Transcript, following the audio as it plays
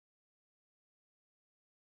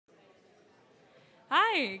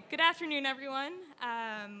Hi, good afternoon, everyone.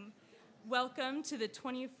 Welcome to the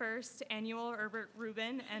 21st Annual Herbert,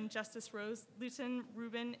 Rubin, and Justice Rose Luttan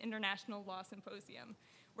Rubin International Law Symposium.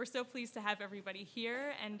 We're so pleased to have everybody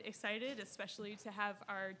here and excited, especially to have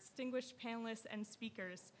our distinguished panelists and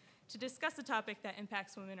speakers to discuss a topic that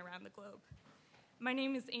impacts women around the globe. My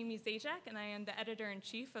name is Amy Zajac, and I am the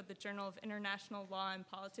editor-in-chief of the Journal of International Law and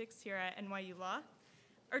Politics here at NYU Law.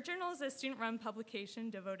 Our journal is a student-run publication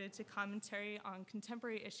devoted to commentary on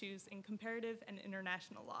contemporary issues in comparative and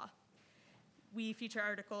international law. We feature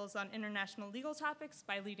articles on international legal topics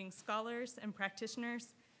by leading scholars and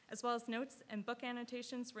practitioners, as well as notes and book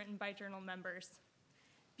annotations written by journal members.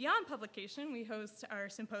 Beyond publication, we host our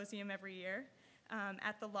symposium every year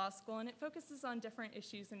at the law school, and it focuses on different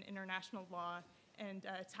issues in international law and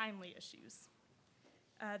timely issues.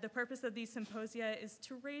 The purpose of these symposia is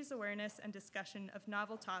to raise awareness and discussion of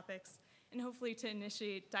novel topics and hopefully to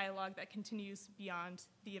initiate dialogue that continues beyond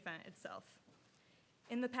the event itself.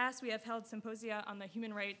 In the past, we have held symposia on the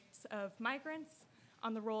human rights of migrants,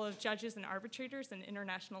 on the role of judges and arbitrators in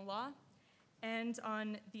international law, and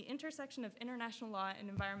on the intersection of international law and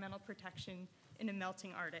environmental protection in a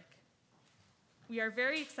melting Arctic. We are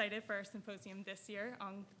very excited for our symposium this year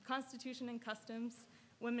on Constitution and Customs,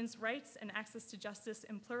 women's rights and access to justice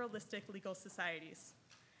in pluralistic legal societies.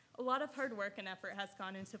 A lot of hard work and effort has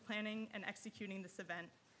gone into planning and executing this event.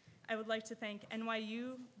 I would like to thank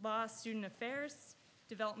NYU Law Student Affairs,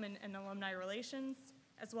 Development and Alumni Relations,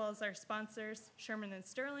 as well as our sponsors, Sherman and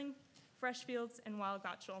Sterling, Freshfields, and Weil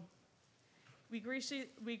Gotshal. We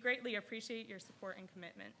greatly appreciate your support and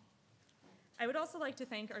commitment. I would also like to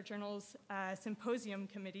thank our journal's symposium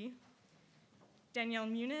committee, Danielle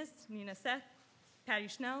Muniz, Nina Seth, Patty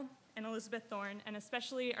Schnell, and Elizabeth Thorne, and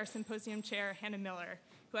especially our symposium chair, Hanna Miller,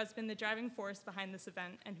 who has been the driving force behind this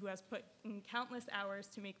event and who has put in countless hours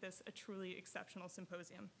to make this a truly exceptional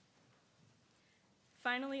symposium.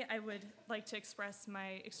 Finally, I would like to express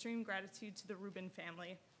my extreme gratitude to the Rubin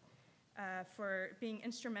family for being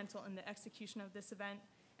instrumental in the execution of this event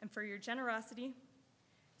and for your generosity,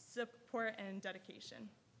 support, and dedication.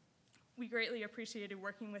 We greatly appreciated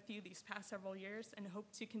working with you these past several years and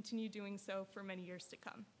hope to continue doing so for many years to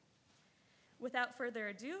come. Without further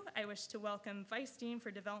ado, I wish to welcome Vice Dean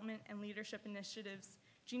for Development and Leadership Initiatives,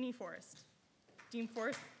 Jeannie Forrest. Dean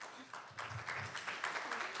Forrest.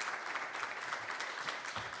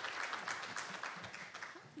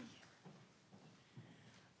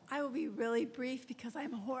 I will be really brief because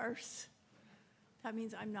I'm a horse. That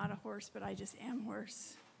means I'm not a horse, but I just am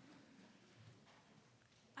horse.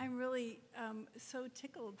 I'm really so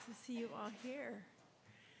tickled to see you all here.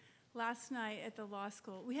 Last night at the law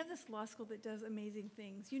school, we have this law school that does amazing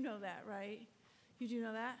things. You know that, right? You do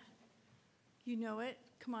know that? You know it?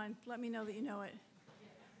 Come on, let me know that you know it.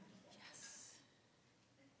 Yes.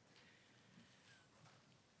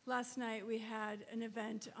 Last night we had an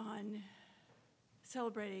event on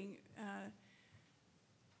celebrating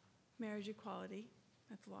marriage equality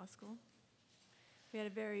at the law school. We had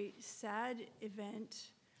a very sad event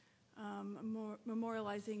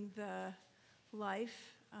memorializing the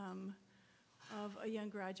life of a young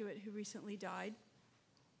graduate who recently died,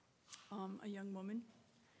 a young woman.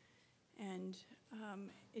 And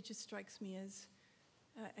it just strikes me as,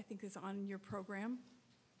 I think it's on your program.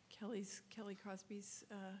 Kelly Crosby's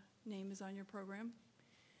name is on your program.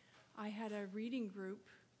 I had a reading group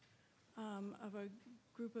of a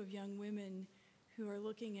group of young women who are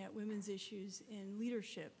looking at women's issues in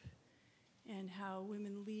leadership and how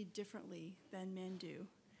women lead differently than men do.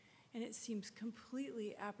 And it seems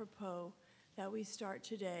completely apropos that we start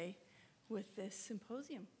today with this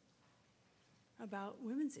symposium about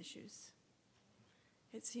women's issues.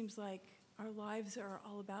 It seems like our lives are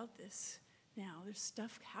all about this now. There's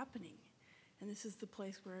stuff happening, and this is the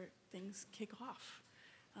place where things kick off.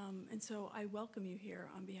 And so I welcome you here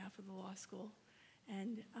on behalf of the law school,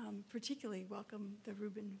 and particularly welcome the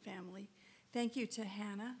Rubin family. Thank you to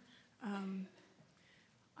Hanna.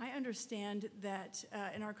 I understand that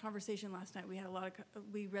in our conversation last night,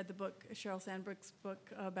 we read the book, Sheryl Sandberg's book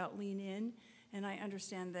about Lean In, and I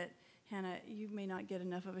understand that, Hanna, you may not get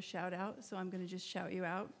enough of a shout out, so I'm going to just shout you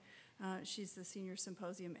out. She's the senior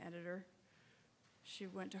symposium editor. She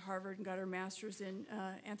went to Harvard and got her master's in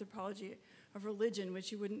anthropology of religion,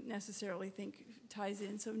 which you wouldn't necessarily think ties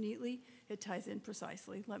in so neatly. It ties in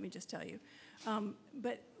precisely, let me just tell you.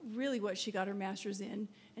 But really what she got her master's in,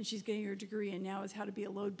 and she's getting her degree in now, is how to be a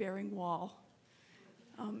load-bearing wall.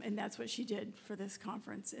 And that's what she did for this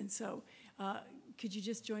conference. And so could you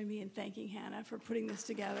just join me in thanking Hanna for putting this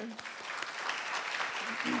together?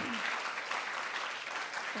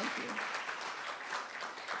 Thank you.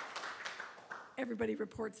 everybody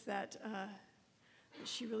reports that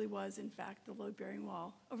she really was, in fact, the load-bearing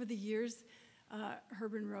wall. Over the years,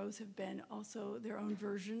 Herbert and Rose have been also their own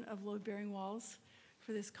version of load-bearing walls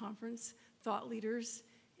for this conference, thought leaders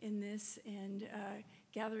in this, and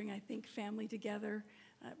gathering, I think, family together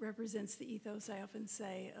represents the ethos, I often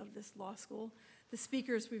say, of this law school. The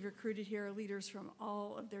speakers we've recruited here are leaders from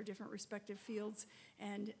all of their different respective fields,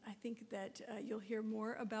 and I think that you'll hear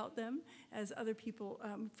more about them as other people,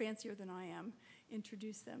 fancier than I am,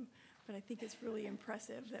 introduce them. But I think it's really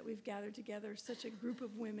impressive that we've gathered together such a group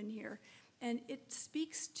of women here. And it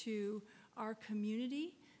speaks to our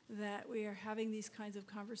community that we are having these kinds of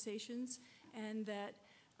conversations, and that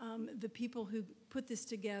the people who put this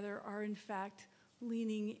together are, in fact,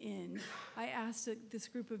 leaning in. I asked this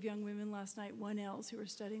group of young women last night, 1Ls who are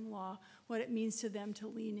studying law, what it means to them to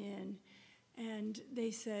lean in. And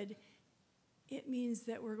they said, it means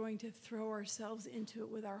that we're going to throw ourselves into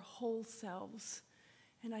it with our whole selves.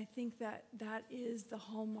 And I think that that is the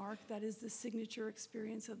hallmark, that is the signature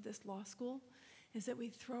experience of this law school, is that we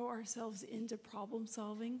throw ourselves into problem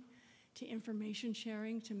solving, to information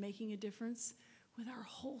sharing, to making a difference with our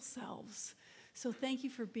whole selves. So thank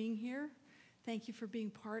you for being here. Thank you for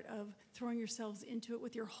being part of throwing yourselves into it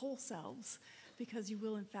with your whole selves, because you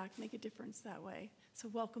will, in fact, make a difference that way. So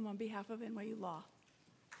welcome on behalf of NYU Law.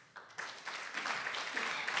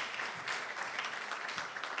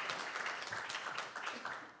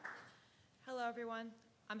 Hello, everyone.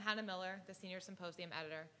 I'm Hanna Miller, the Senior Symposium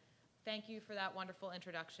Editor. Thank you for that wonderful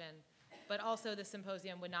introduction. But also, the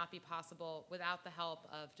symposium would not be possible without the help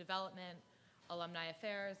of development, alumni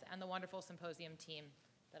affairs, and the wonderful symposium team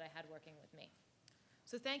that I had working with me.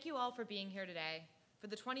 So thank you all for being here today for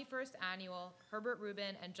the 21st Annual Herbert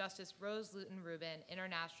Rubin and Justice Rose Luttan Rubin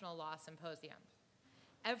International Law Symposium.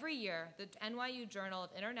 Every year, the NYU Journal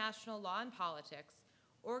of International Law and Politics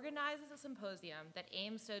organizes a symposium that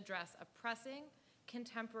aims to address a pressing,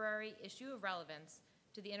 contemporary issue of relevance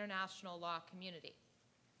to the international law community.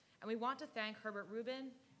 And we want to thank Herbert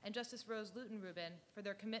Rubin and Justice Rose Luttan Rubin for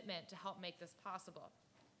their commitment to help make this possible.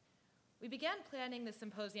 We began planning the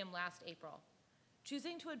symposium last April,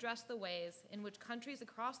 choosing to address the ways in which countries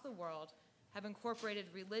across the world have incorporated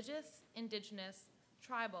religious, indigenous,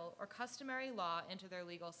 tribal, or customary law into their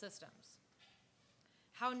legal systems.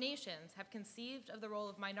 How nations have conceived of the role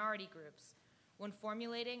of minority groups when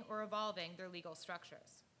formulating or evolving their legal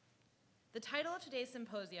structures. The title of today's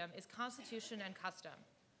symposium is Constitution and Custom: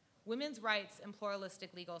 Women's Rights in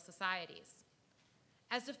Pluralistic Legal Societies.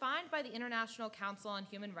 As defined by the International Council on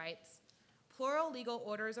Human Rights, plural legal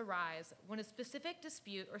orders arise when a specific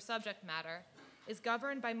dispute or subject matter is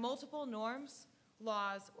governed by multiple norms,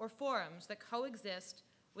 laws, or forums that coexist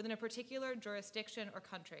within a particular jurisdiction or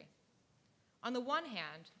country. On the one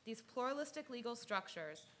hand, these pluralistic legal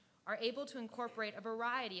structures are able to incorporate a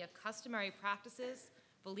variety of customary practices,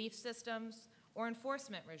 belief systems, or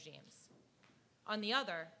enforcement regimes. On the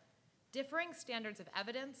other, differing standards of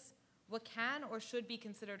evidence, what can or should be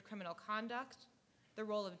considered criminal conduct, the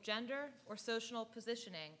role of gender or social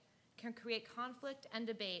positioning can create conflict and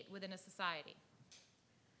debate within a society.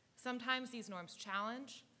 Sometimes these norms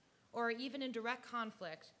challenge or are even in direct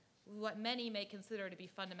conflict with what many may consider to be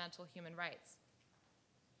fundamental human rights.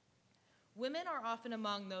 Women are often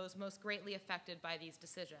among those most greatly affected by these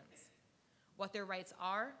decisions. What their rights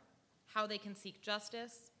are, how they can seek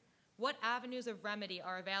justice, what avenues of remedy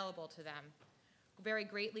are available to them vary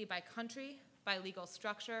greatly by country, by legal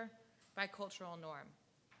structure, by cultural norm.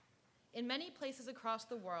 In many places across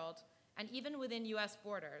the world, and even within US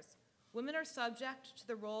borders, women are subject to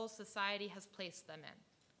the roles society has placed them in.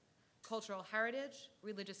 Cultural heritage,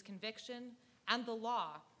 religious conviction, and the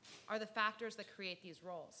law are the factors that create these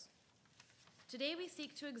roles. Today we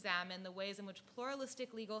seek to examine the ways in which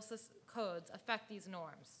pluralistic legal codes affect these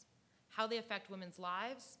norms, how they affect women's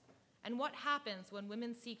lives, and what happens when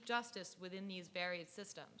women seek justice within these varied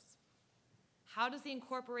systems. How does the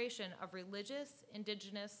incorporation of religious,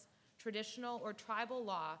 indigenous, traditional, or tribal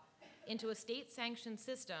law into a state-sanctioned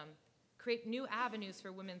system create new avenues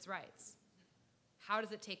for women's rights? How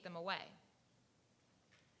does it take them away?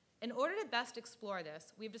 In order to best explore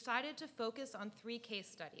this, we've decided to focus on 3 case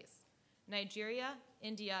studies: Nigeria,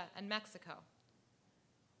 India, and Mexico.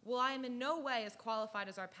 While I am in no way as qualified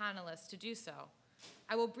as our panelists to do so,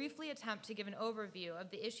 I will briefly attempt to give an overview of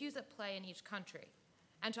the issues at play in each country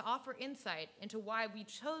and to offer insight into why we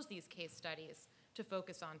chose these case studies to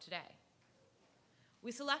focus on today.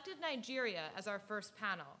 We selected Nigeria as our first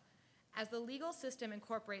panel, as the legal system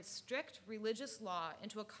incorporates strict religious law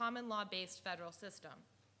into a common law-based federal system.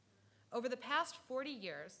 Over the past 40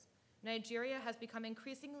 years, Nigeria has become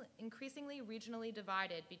increasingly regionally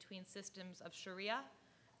divided between systems of Sharia,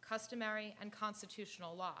 customary, and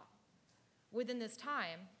constitutional law. Within this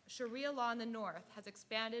time, Sharia law in the north has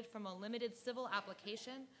expanded from a limited civil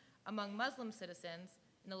application among Muslim citizens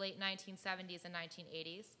in the late 1970s and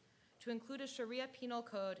 1980s to include a Sharia penal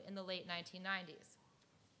code in the late 1990s.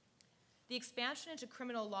 The expansion into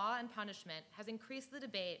criminal law and punishment has increased the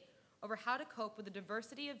debate over how to cope with the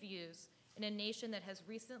diversity of views in a nation that has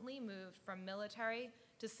recently moved from military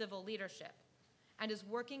to civil leadership and is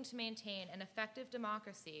working to maintain an effective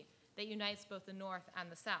democracy that unites both the North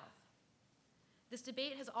and the South. This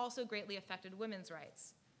debate has also greatly affected women's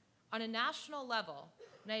rights. On a national level,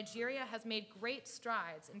 Nigeria has made great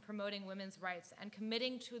strides in promoting women's rights and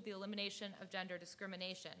committing to the elimination of gender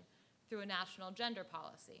discrimination through a national gender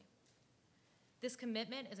policy. This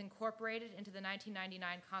commitment is incorporated into the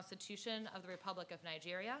 1999 Constitution of the Republic of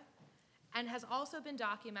Nigeria and has also been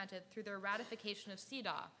documented through the ratification of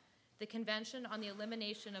CEDAW, the Convention on the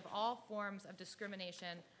Elimination of All Forms of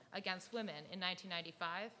Discrimination Against Women in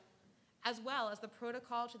 1995, as well as the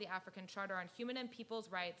Protocol to the African Charter on Human and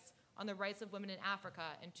People's Rights on the Rights of Women in Africa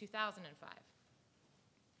in 2005.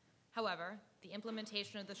 However, the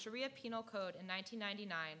implementation of the Sharia Penal Code in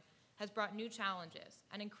 1999 has brought new challenges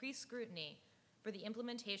and increased scrutiny for the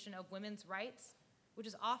implementation of women's rights, which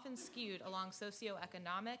is often skewed along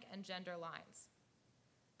socioeconomic and gender lines.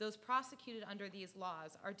 Those prosecuted under these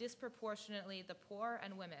laws are disproportionately the poor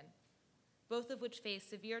and women, both of which face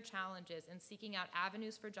severe challenges in seeking out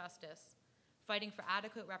avenues for justice, fighting for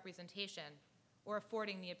adequate representation, or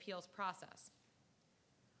affording the appeals process.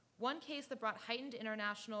 One case that brought heightened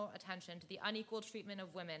international attention to the unequal treatment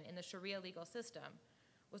of women in the Sharia legal system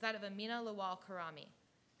was that of Amina Lawal Karami,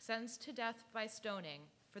 sentenced to death by stoning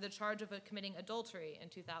for the charge of committing adultery in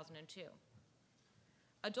 2002.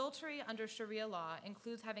 Adultery under Sharia law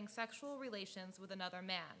includes having sexual relations with another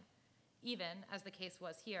man, even, as the case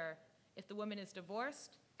was here, if the woman is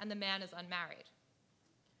divorced and the man is unmarried.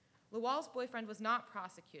 Lawal's boyfriend was not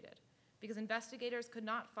prosecuted because investigators could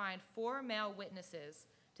not find 4 male witnesses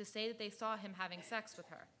to say that they saw him having sex with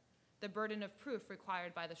her, the burden of proof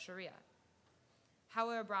required by the Sharia.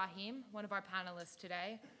 Hauwa Ibrahim, one of our panelists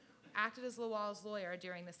today, acted as Lawal's lawyer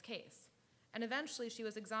during this case, and eventually she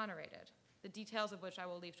was exonerated, the details of which I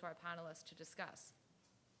will leave to our panelists to discuss.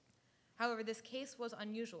 However, this case was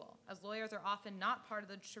unusual, as lawyers are often not part of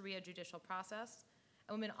the Sharia judicial process,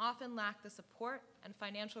 and women often lack the support and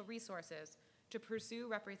financial resources to pursue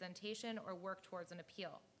representation or work towards an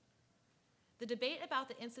appeal. The debate about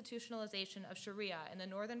the institutionalization of Sharia in the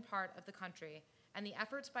northern part of the country and the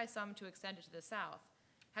efforts by some to extend it to the south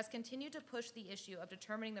has continued to push the issue of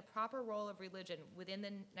determining the proper role of religion within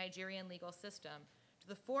the Nigerian legal system to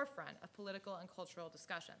the forefront of political and cultural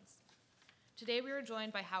discussions. Today we are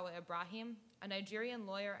joined by Hauwa Ibrahim, a Nigerian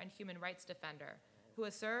lawyer and human rights defender who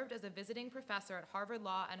has served as a visiting professor at Harvard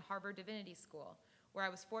Law and Harvard Divinity School, where I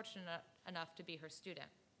was fortunate enough to be her student.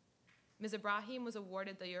 Ms. Ibrahim was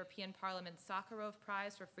awarded the European Parliament's Sakharov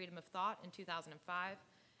Prize for Freedom of Thought in 2005,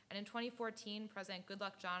 and in 2014, President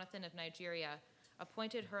Goodluck Jonathan of Nigeria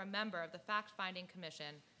appointed her a member of the fact-finding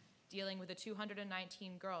commission dealing with the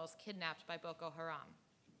 219 girls kidnapped by Boko Haram.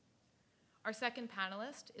 Our second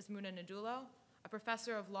panelist is Ndulo, a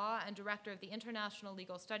professor of law and director of the International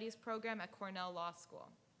Legal Studies program at Cornell Law School,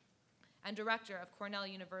 and director of Cornell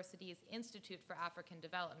University's Institute for African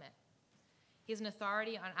Development. He is an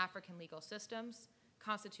authority on African legal systems,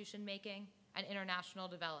 constitution making, and international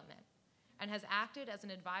development, and has acted as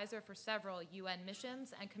an advisor for several UN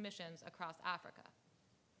missions and commissions across Africa.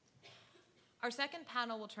 Our second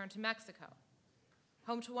panel will turn to Mexico.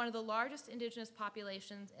 Home to one of the largest indigenous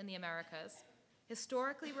populations in the Americas,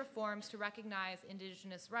 historically reforms to recognize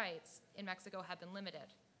indigenous rights in Mexico have been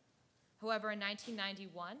limited. However, in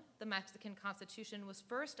 1991, the Mexican Constitution was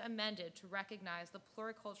first amended to recognize the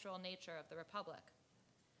pluricultural nature of the republic.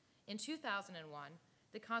 In 2001,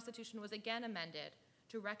 the Constitution was again amended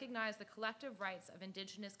to recognize the collective rights of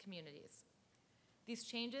indigenous communities. These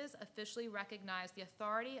changes officially recognized the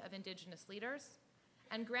authority of indigenous leaders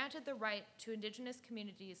and granted the right to indigenous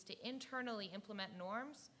communities to internally implement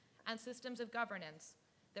norms and systems of governance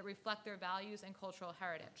that reflect their values and cultural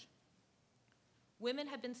heritage. Women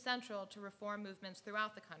have been central to reform movements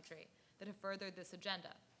throughout the country that have furthered this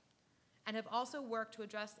agenda, and have also worked to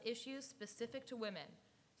address issues specific to women,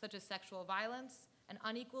 such as sexual violence and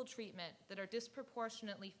unequal treatment that are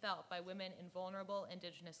disproportionately felt by women in vulnerable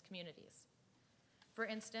indigenous communities. For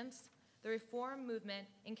instance, the reform movement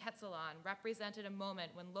in Quetzalán represented a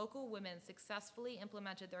moment when local women successfully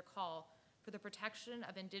implemented their call for the protection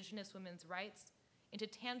of indigenous women's rights into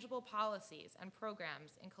tangible policies and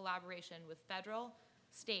programs in collaboration with federal,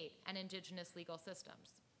 state, and indigenous legal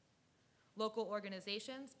systems. Local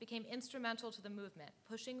organizations became instrumental to the movement,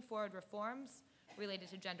 pushing forward reforms related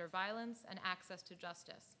to gender violence and access to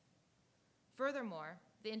justice. Furthermore,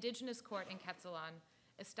 the Indigenous Court in Quetzalán,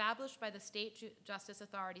 established by the state justice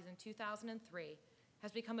authorities in 2003,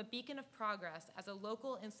 has become a beacon of progress as a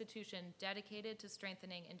local institution dedicated to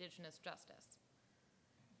strengthening Indigenous justice.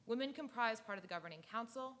 Women comprise part of the governing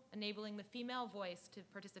council, enabling the female voice to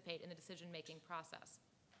participate in the decision-making process.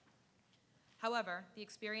 However, the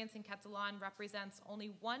experience in Quetzalán represents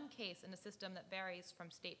only one case in a system that varies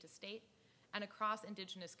from state to state and across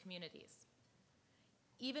Indigenous communities.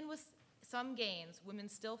 Even with some gains, women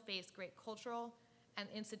still face great cultural and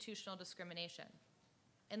institutional discrimination.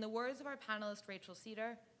 In the words of our panelist Rachel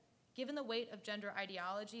Cedar, given the weight of gender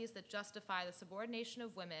ideologies that justify the subordination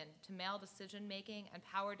of women to male decision-making and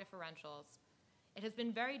power differentials, it has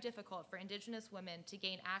been very difficult for Indigenous women to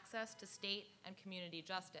gain access to state and community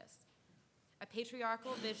justice. A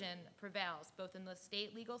patriarchal vision prevails both in the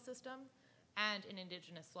state legal system and in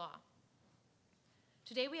Indigenous law.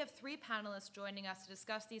 Today we have three panelists joining us to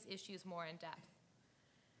discuss these issues more in depth.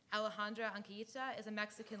 Alejandra Anquita is a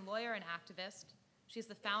Mexican lawyer and activist. She's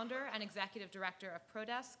the founder and executive director of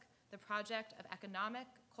ProDesk, the project of economic,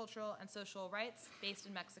 cultural, and social rights based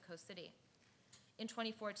in Mexico City. In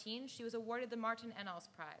 2014, she was awarded the Martin Ennals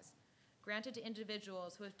Prize, granted to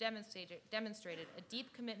individuals who have demonstrated a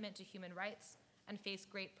deep commitment to human rights and face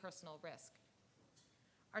great personal risk.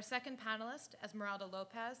 Our second panelist, Esmeralda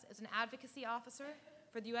Lopez, is an advocacy officer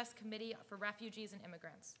for the U.S. Committee for Refugees and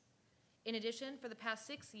Immigrants. In addition, for the past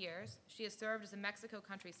 6 years, she has served as a Mexico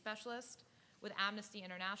country specialist with Amnesty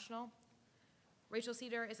International. Rachel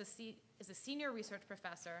Cedar is a senior research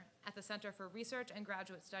professor at the Center for Research and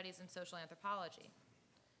Graduate Studies in Social Anthropology.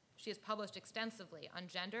 She has published extensively on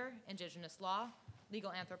gender, Indigenous law,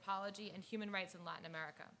 legal anthropology, and human rights in Latin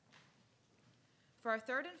America. For our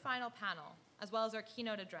third and final panel, as well as our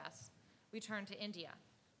keynote address, we turn to India.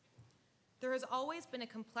 There has always been a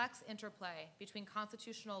complex interplay between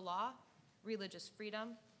constitutional law, religious freedom,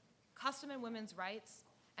 custom and women's rights,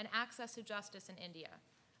 and access to justice in India,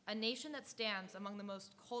 a nation that stands among the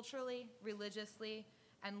most culturally, religiously,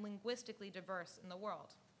 and linguistically diverse in the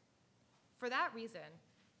world. For that reason,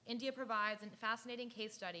 India provides a fascinating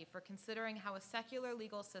case study for considering how a secular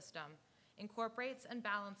legal system incorporates and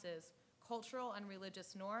balances cultural and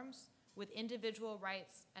religious norms with individual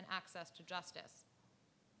rights and access to justice.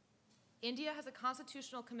 India has a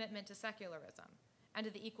constitutional commitment to secularism and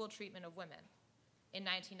to the equal treatment of women. In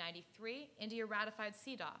 1993, India ratified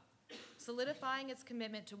CEDAW, solidifying its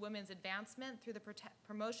commitment to women's advancement through the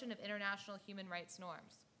promotion of international human rights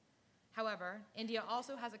norms. However, India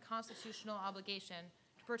also has a constitutional obligation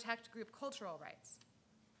to protect group cultural rights.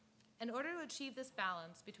 In order to achieve this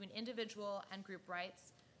balance between individual and group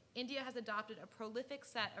rights, India has adopted a prolific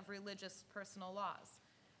set of religious personal laws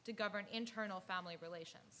to govern internal family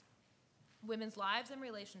relations. Women's lives and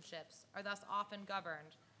relationships are thus often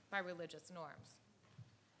governed by religious norms.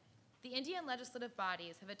 The Indian legislative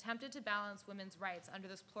bodies have attempted to balance women's rights under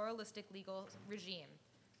this pluralistic legal regime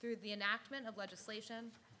through the enactment of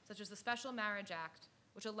legislation such as the Special Marriage Act,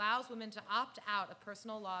 which allows women to opt out of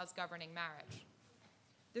personal laws governing marriage.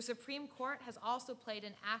 The Supreme Court has also played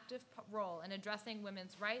an active role in addressing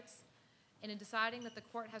women's rights and in deciding that the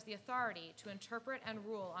court has the authority to interpret and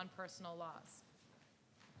rule on personal laws.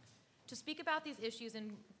 To speak about these issues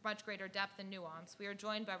in much greater depth and nuance, we are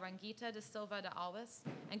joined by Rangita de Silva de Alves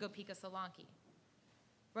and Gopika Solanki.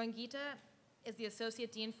 Rangita is the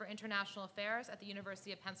Associate Dean for International Affairs at the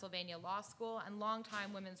University of Pennsylvania Law School and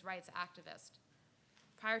longtime women's rights activist.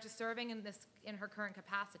 Prior to serving in her current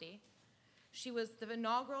capacity, she was the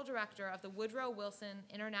inaugural director of the Woodrow Wilson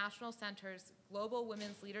International Center's Global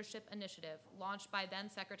Women's Leadership Initiative, launched by then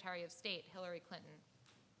Secretary of State Hillary Clinton.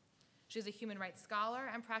 She is a human rights scholar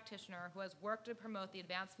and practitioner who has worked to promote the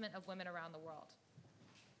advancement of women around the world.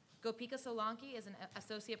 Gopika Solanki is an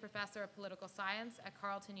associate professor of political science at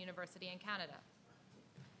Carleton University in Canada.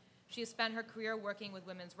 She has spent her career working with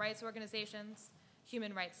women's rights organizations,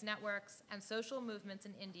 human rights networks, and social movements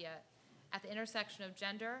in India at the intersection of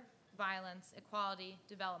gender, violence, equality,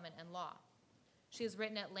 development, and law. She has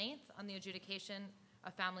written at length on the adjudication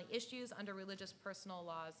of family issues under religious personal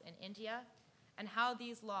laws in India and how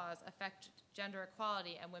these laws affect gender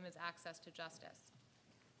equality and women's access to justice.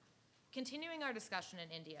 Continuing our discussion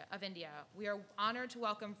of India, we are honored to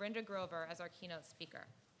welcome Vrinda Grover as our keynote speaker.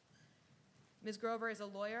 Ms. Grover is a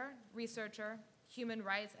lawyer, researcher, human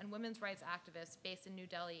rights, and women's rights activist based in New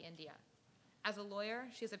Delhi, India. As a lawyer,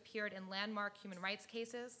 she has appeared in landmark human rights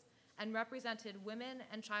cases and represented women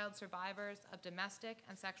and child survivors of domestic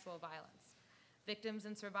and sexual violence, victims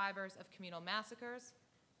and survivors of communal massacres,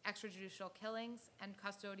 extrajudicial killings, and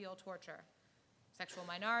custodial torture, sexual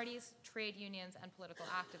minorities, trade unions, and political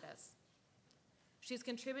activists. She's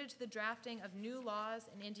contributed to the drafting of new laws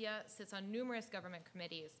in India, sits on numerous government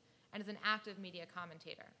committees, and is an active media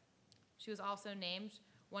commentator. She was also named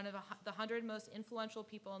one of the 100 most influential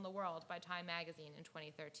people in the world by Time magazine in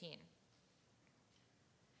 2013.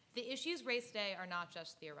 The issues raised today are not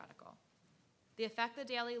just theoretical. They affect the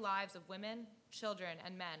daily lives of women, children,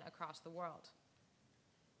 and men across the world.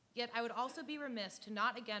 Yet I would also be remiss to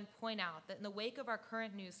not again point out that in the wake of our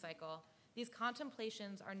current news cycle, these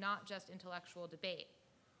contemplations are not just intellectual debate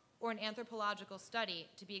or an anthropological study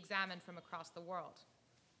to be examined from across the world.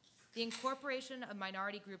 The incorporation of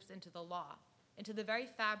minority groups into the law, into the very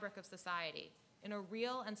fabric of society, in a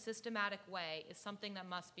real and systematic way is something that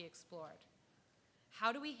must be explored.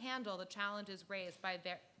 How do we handle the challenges raised by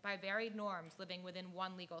varied norms living within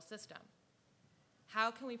one legal system?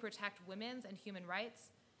 How can we protect women's and human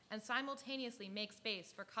rights and simultaneously make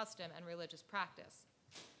space for custom and religious practice?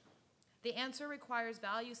 The answer requires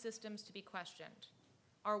value systems to be questioned,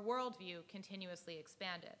 our worldview continuously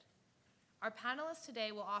expanded. Our panelists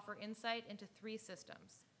today will offer insight into 3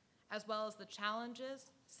 systems, as well as the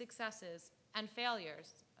challenges, successes, and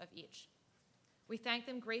failures of each. We thank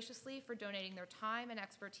them graciously for donating their time and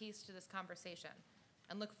expertise to this conversation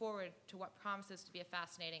and look forward to what promises to be a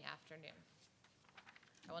fascinating afternoon.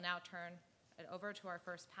 I will now turn it over to our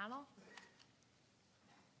first panel.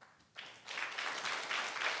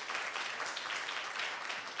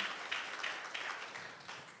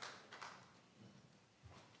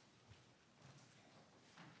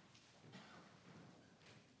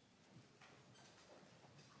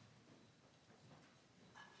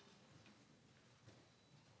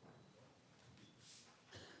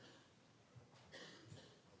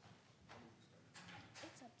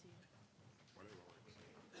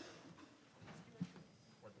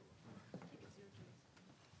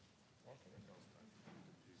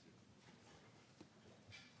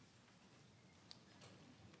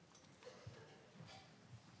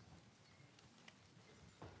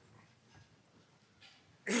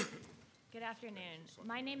 Good afternoon.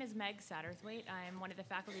 My name is Meg Satterthwaite. I am one of the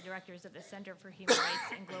faculty directors of the Center for Human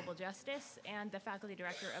Rights and Global Justice and the faculty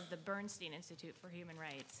director of the Bernstein Institute for Human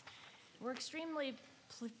Rights. We're extremely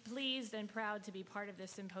pleased and proud to be part of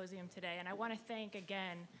this symposium today, and I want to thank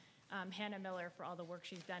again Hanna Miller for all the work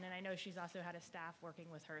she's done, and I know she's also had a staff working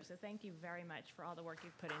with her, so thank you very much for all the work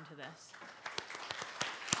you've put into this.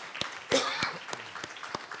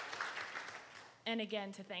 And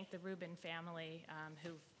again, to thank the Rubin family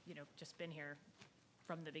who've just been here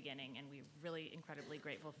from the beginning, and we're really incredibly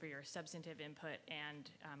grateful for your substantive input and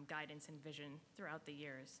guidance and vision throughout the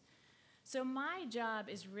years. So my job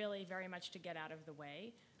is really very much to get out of the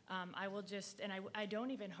way. I will just, and I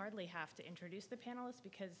don't even hardly have to introduce the panelists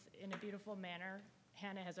because in a beautiful manner,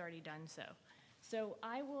 Hanna has already done so. So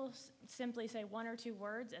I will simply say 1 or 2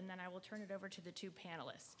 words, and then I will turn it over to the 2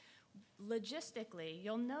 panelists. Logistically,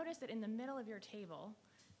 you'll notice that in the middle of your table,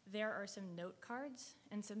 there are some note cards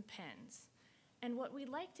and some pens. And what we'd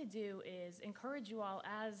like to do is encourage you all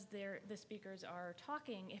as the speakers are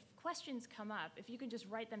talking, if questions come up, if you can just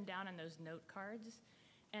write them down on those note cards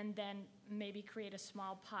and then maybe create a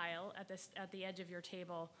small pile at the edge of your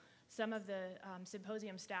table. Some of the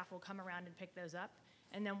symposium staff will come around and pick those up,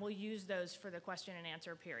 and then we'll use those for the question and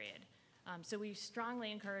answer period. So we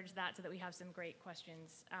strongly encourage that so that we have some great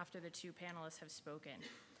questions after the 2 panelists have spoken.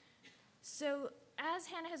 So as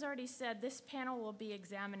Hanna has already said, this panel will be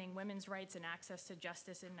examining women's rights and access to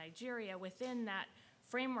justice in Nigeria within that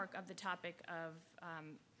framework of the topic of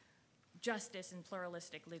justice in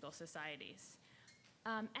pluralistic legal societies.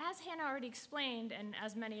 As Hanna already explained, and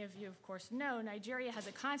as many of you of course know, Nigeria has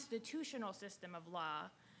a constitutional system of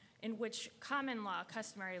law in which common law,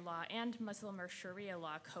 customary law, and Muslim or Sharia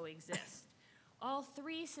law coexist. All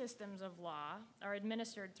 3 systems of law are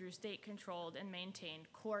administered through state-controlled and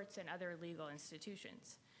maintained courts and other legal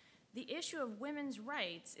institutions. The issue of women's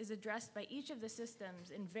rights is addressed by each of the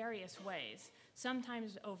systems in various ways,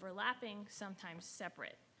 sometimes overlapping, sometimes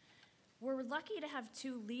separate. We're lucky to have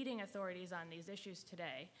 2 leading authorities on these issues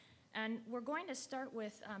today, and we're going to start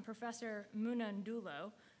with Professor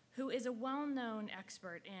Ndulo, who is a well-known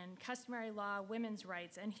expert in customary law, women's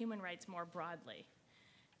rights, and human rights more broadly.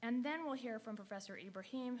 And then we'll hear from Professor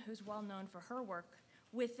Ibrahim, who's well known for her work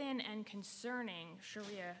within and concerning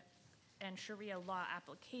Sharia and Sharia law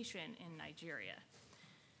application in Nigeria.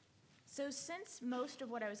 So since most of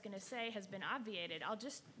what I was going to say has been obviated,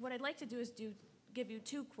 what I'd like to do is do give you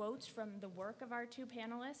two quotes from the work of our two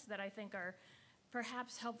panelists that I think are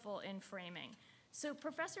perhaps helpful in framing. So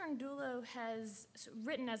Professor Ndulo has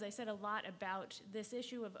written, as I said, a lot about this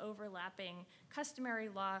issue of overlapping customary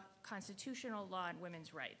law, constitutional law, and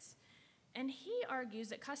women's rights. And he argues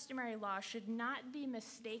that customary law should not be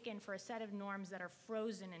mistaken for a set of norms that are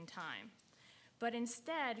frozen in time, but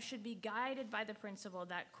instead should be guided by the principle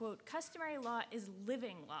that, quote, customary law is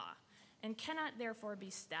living law and cannot therefore be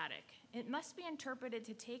static. It must be interpreted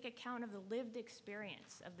to take account of the lived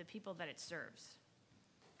experience of the people that it serves.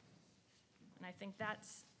 And I think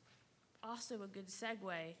that's also a good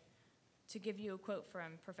segue to give you a quote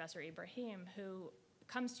from Professor Ibrahim, who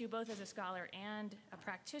comes to you both as a scholar and a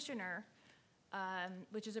practitioner,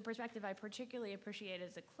 which is a perspective I particularly appreciate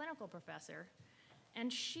as a clinical professor.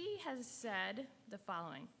 And she has said the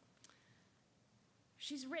following.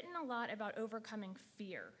 She's written a lot about overcoming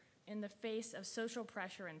fear in the face of social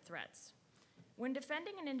pressure and threats. When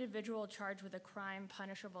defending an individual charged with a crime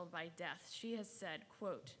punishable by death, she has said,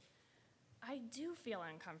 quote, I do feel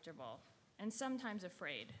uncomfortable and sometimes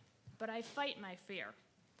afraid, but I fight my fear.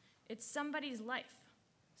 It's somebody's life,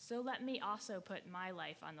 so let me also put my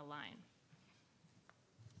life on the line.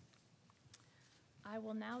 I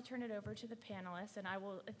will now turn it over to the panelists, and I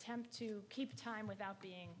will attempt to keep time without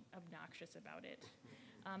being obnoxious about it.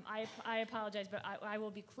 I apologize, but I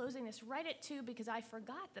will be closing this right at 2 because I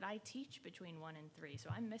forgot that I teach between 1 and 3, so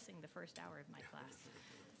I'm missing the first hour of my class.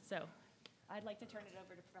 So I'd like to turn it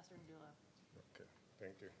over to Professor Ndulo. Okay,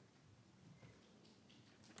 thank you.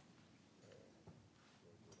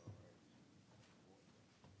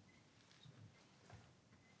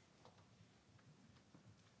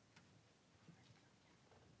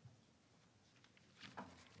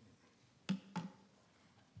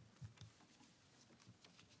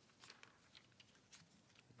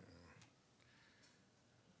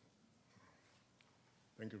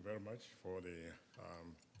 Thank you very much for the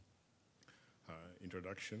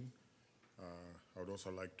introduction. I would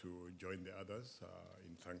also like to join the others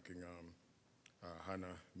in thanking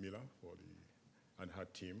Hanna Miller and her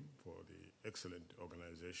team for the excellent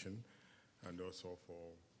organization and also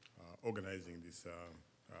for organizing this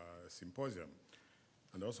symposium.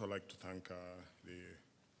 And also like to thank the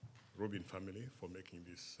Rubin family for making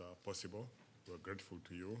this possible. We're grateful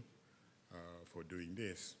to you for doing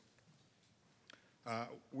this.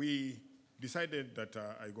 We decided that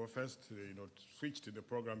I go first, to switch to the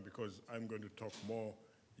program because I'm going to talk more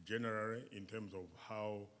generally in terms of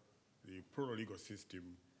how the plural legal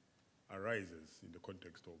system arises in the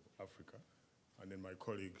context of Africa. And then my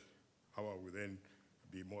colleague, Hauwa, will then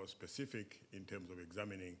be more specific in terms of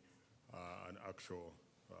examining an actual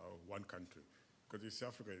one country. Because East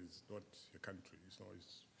Africa is not a country,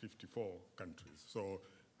 it's 54 countries. So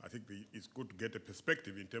I think it's good to get a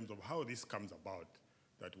perspective in terms of how this comes about,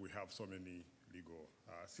 that we have so many legal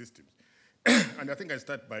systems. And I think I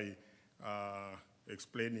start by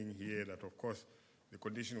explaining here that, of course, the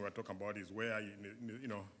condition we're talking about is where,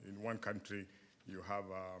 in one country you have,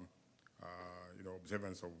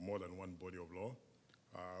 observance of more than one body of law,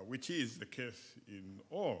 which is the case in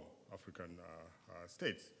all African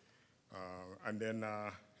states. And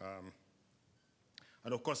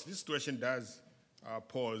of course, this situation does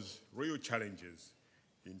pose real challenges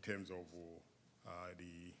in terms of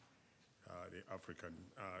the African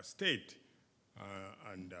state.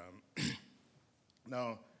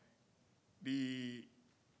 Now,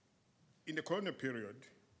 in the colonial period,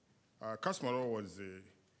 customary law was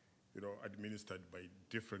administered by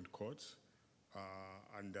different courts,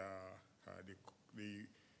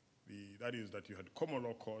 that is that you had common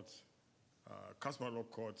law courts, customary law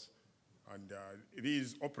courts, and it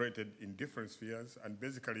is operated in different spheres, and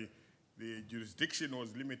basically the jurisdiction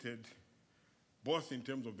was limited both in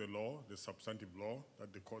terms of the law, the substantive law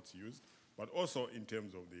that the courts used, but also in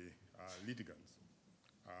terms of the litigants.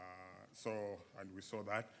 And we saw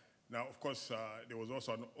that. Now, of course, there was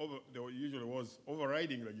also there usually was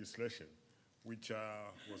overriding legislation, which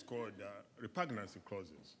was called repugnancy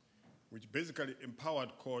clauses, which basically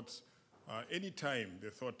empowered courts anytime they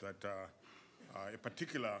thought that a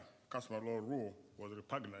particular customary law rule was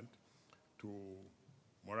repugnant to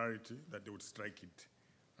morality, that they would strike it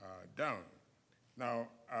down. Now,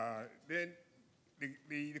 then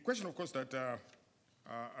the question, of course, that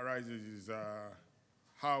arises is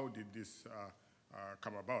how did this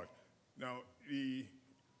come about? Now,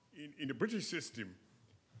 in the British system,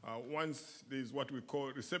 once there's what we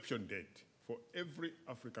call reception date for every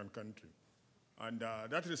African country. And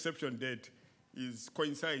that reception date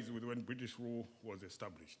coincides with when British rule was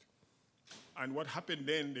established. And what happened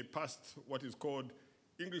then, they passed what is called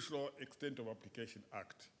English Law Extent of Application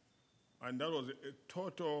Act, and that was a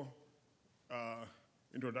total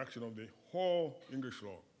introduction of the whole English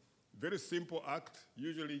law. Very simple act,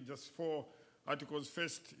 usually just 4 articles.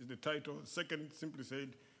 First is the title. Second simply said,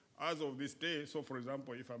 as of this day. So for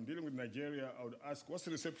example, if I'm dealing with Nigeria, I would ask, what's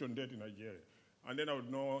the reception date in Nigeria? And then I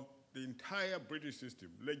would know the entire British system,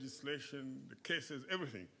 legislation, the cases,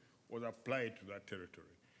 everything was applied to that territory.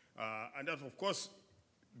 And that, of course,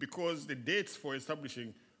 because the dates for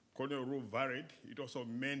establishing colonial rule varied, it also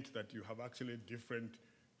meant that you have actually different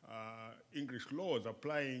English laws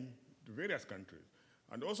applying to various countries.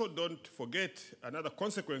 And also don't forget, another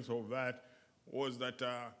consequence of that was that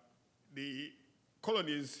the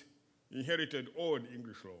colonies inherited old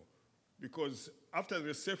English law, because after the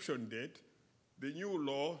reception date, the new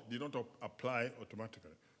law did not apply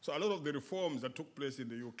automatically. So a lot of the reforms that took place in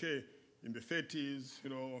the UK in the 30s, you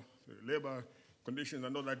know, the labor conditions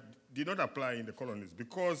and all that, did not apply in the colonies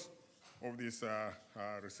because of this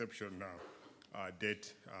reception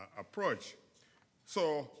date approach.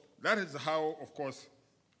 So that is how, of course,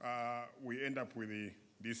 we end up with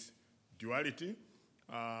this duality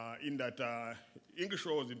in that English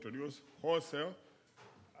law was introduced wholesale,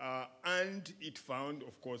 and it found,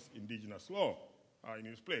 of course, indigenous law in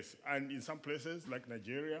its place. And in some places, like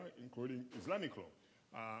Nigeria, including Islamic law.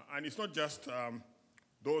 And it's not just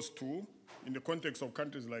those two. In the context of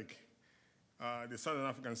countries like the Southern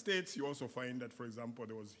African states, you also find that, for example,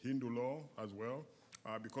 there was Hindu law as well,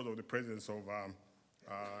 because of the presence of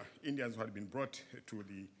Indians who had been brought to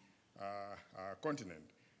the continent.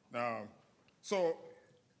 Now, so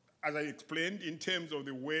as I explained, in terms of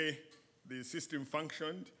the way the system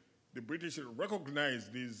functioned, the British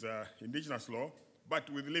recognized these indigenous law, but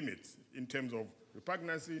with limits in terms of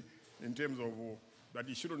repugnancy, in terms of that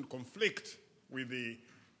it shouldn't conflict with the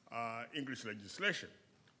English legislation.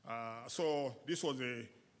 So this was a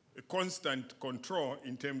constant control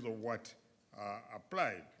in terms of what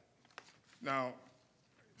applied. Now,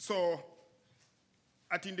 so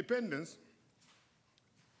at independence,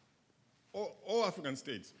 all African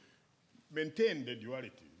states maintained the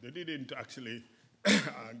duality. They didn't actually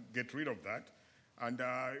get rid of that. And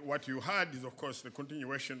what you had is, of course, the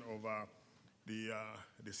continuation of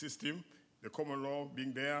the system, the common law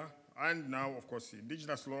being there, and now, of course, the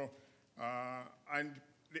indigenous law. And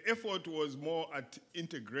the effort was more at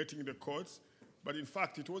integrating the courts, but in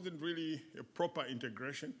fact, it wasn't really a proper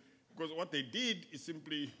integration, because what they did is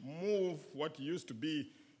simply move what used to be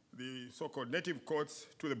the so-called native courts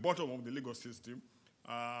to the bottom of the legal system,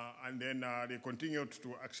 and then they continued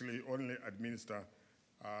to actually only administer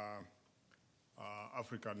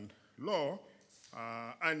African law,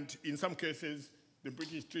 and in some cases, the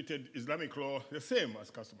British treated Islamic law the same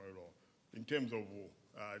as customary law in terms of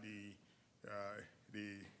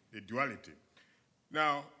the duality.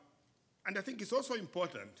 Now, and I think it's also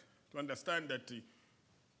important to understand that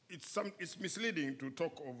it's misleading to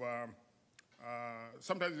talk of,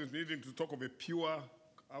 sometimes it's misleading to talk of a pure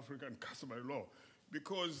African customary law,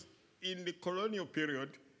 because in the colonial period,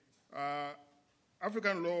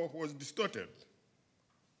 African law was distorted.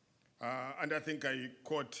 And I think I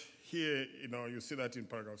quote here, you know, you see that in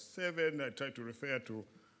paragraph 7. I try to refer to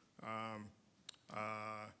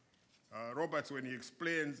Roberts when he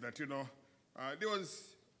explains that, you know, there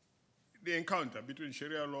was the encounter between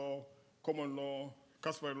Sharia law, common law,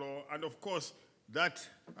 customary law, and of course that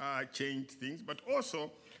changed things. But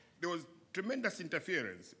also there was tremendous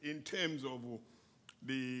interference in terms of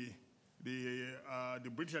the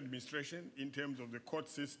British administration, in terms of the court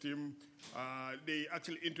system. They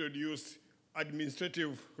actually introduced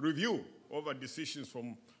administrative review over decisions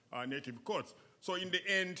from native courts. So in the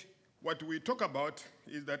end, what we talk about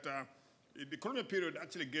is that the colonial period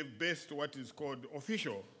actually gave birth to what is called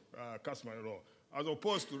official customary law, as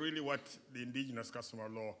opposed to really what the indigenous customary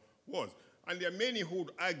law was. And there are many who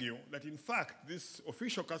would argue that, in fact, this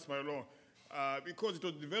official customary law, because it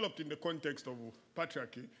was developed in the context of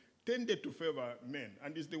patriarchy, tended to favor men,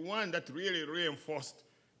 and is the one that really reinforced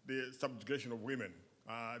the subjugation of women.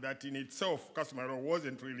 That in itself, customary law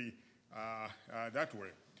wasn't really that way.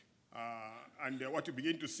 And what you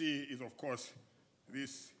begin to see is, of course,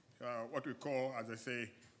 this, what we call, as I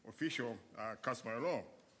say, official customary law.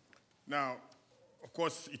 Now, of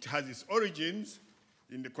course, it has its origins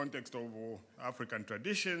in the context of African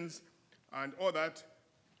traditions and all that.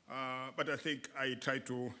 But I think I try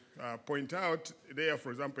to point out there,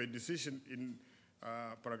 for example, a decision in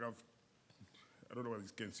paragraph, I don't know whether you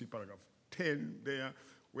can see paragraph 10 there,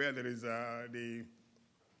 where there is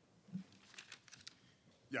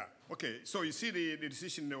so you see the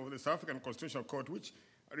decision of the South African Constitutional Court, which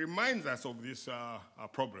reminds us of this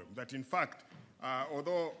problem, that in fact,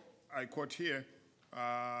 although I quote here,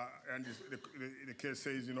 and the case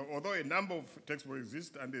says, although a number of textbooks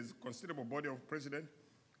exist and there's a considerable body of precedent,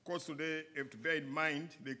 courts today have to bear in mind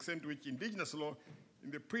the extent to which indigenous law in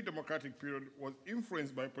the pre-democratic period was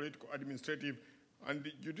influenced by political, administrative, and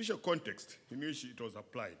the judicial context in which it was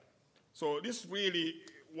applied. So this really,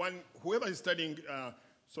 whoever is studying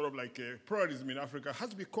sort of like pluralism in Africa has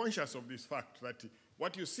to be conscious of this fact that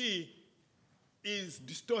what you see is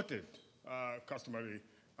distorted customary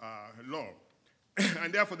law.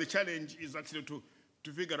 And therefore the challenge is actually to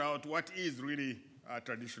figure out what is really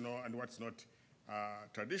traditional and what's not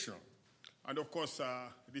traditional. And of course,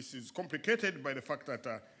 this is complicated by the fact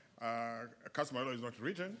that customary law is not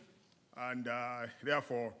written, and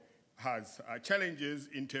therefore has challenges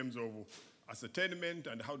in terms of ascertainment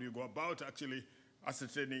and how do you go about actually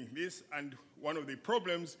ascertaining this. And one of the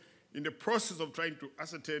problems in the process of trying to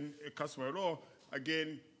ascertain a customary law,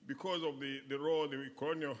 again, because of the role the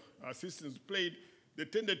colonial systems played, they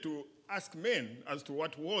tended to ask men as to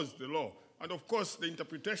what was the law. And of course, the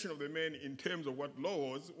interpretation of the men in terms of what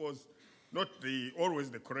law was not always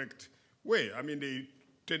the correct way. I mean, they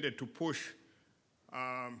tended to push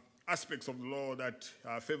aspects of the law that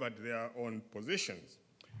favored their own positions.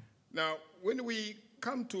 Now, when we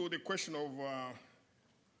come to the question of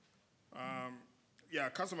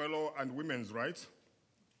customary law and women's rights,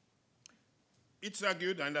 it's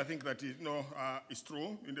argued, and I think that is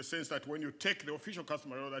true, in the sense that when you take the official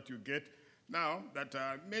customary law that you get now, that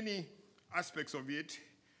many aspects of it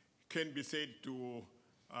can be said to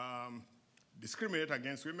discriminate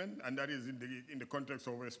against women, and that is in the context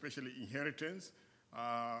of especially inheritance,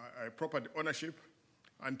 property ownership,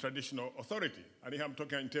 and traditional authority. And here I'm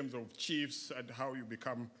talking in terms of chiefs and how you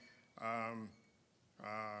become, and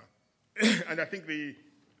I think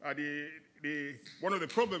one of the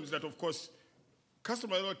problems that, of course,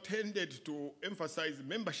 customary law tended to emphasize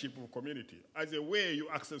membership of community as a way you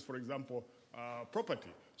access, for example,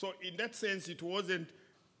 property. So in that sense, it wasn't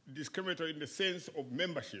discriminatory in the sense of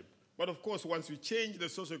membership. But of course, once you change the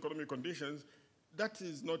socioeconomic conditions, that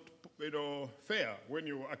is not fair when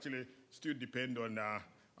you actually still depend on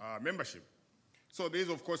membership. So there is,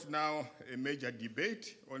 of course, now a major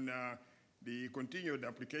debate on the continued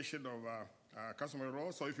application of customary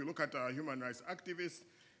law. So if you look at human rights activists,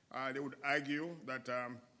 they would argue that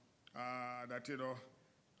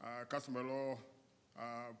customary law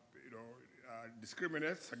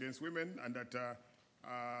discriminates against women, and that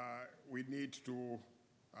we need to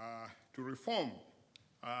reform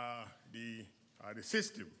the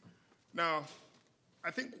system. Now,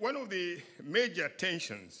 I think one of the major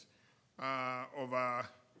tensions of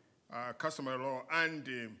customary law and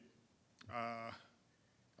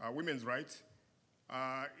women's rights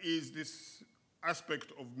is this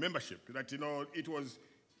aspect of membership, that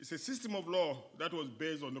it's a system of law that was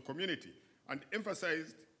based on the community and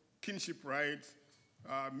emphasized kinship rights,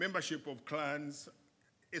 membership of clans,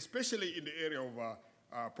 especially in the area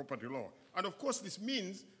of property law. And of course, this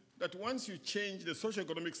means that once you change the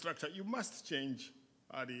socioeconomic structure, you must change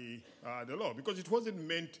the law, because it wasn't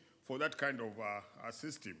meant for that kind of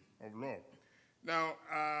system of law. Now,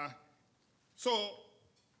 so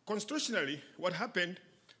constitutionally, what happened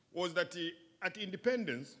was that at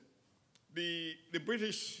independence, the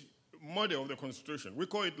British model of the Constitution, we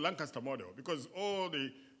call it Lancaster model, because all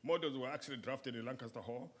the models were actually drafted in Lancaster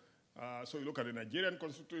Hall. So you look at the Nigerian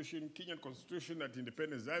Constitution, Kenyan Constitution, at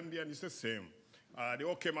independence, Zambian, it's the same. They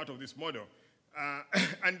all came out of this model.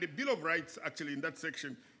 And the Bill of Rights, actually, in that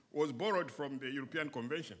section, was borrowed from the European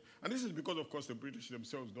Convention. And this is because, of course, the British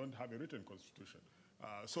themselves don't have a written constitution.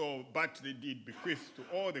 But they did bequeath to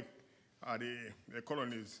all the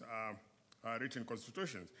colonies written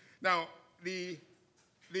constitutions. Now, the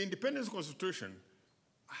Independence Constitution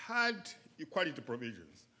had equality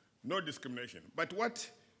provisions, no discrimination. But what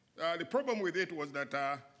the problem with it was that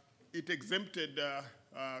it exempted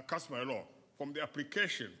customary law from the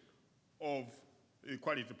application of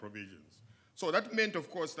equality provisions. So that meant, of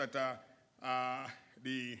course, that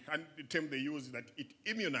the term they used, that it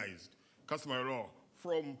immunized customary law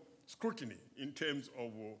from scrutiny in terms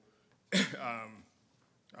of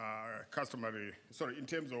in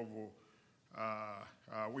terms of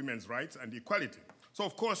women's rights and equality. So,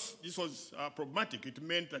 of course, this was problematic. It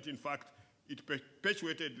meant that, in fact, it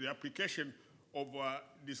perpetuated the application of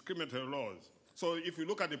discriminatory laws. So if you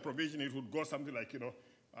look at the provision, it would go something like,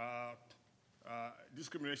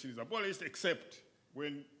 discrimination is abolished except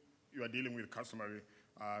when you are dealing with customary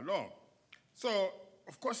law. So,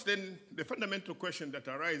 of course, then the fundamental question that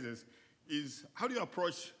arises is, how do you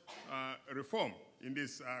approach reform in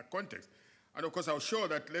this context? And of course, I'll show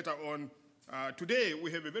that later on. Today,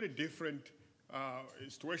 we have a very different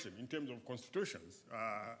situation in terms of constitutions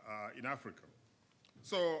in Africa.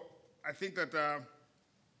 So I think that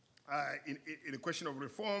in the question of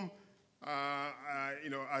reform,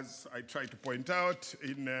 as I tried to point out,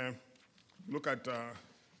 look at,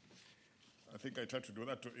 I think I tried to do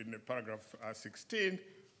that in paragraph 16,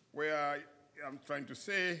 where I'm trying to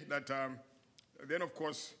say that then, of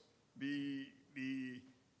course,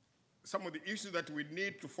 some of the issues that we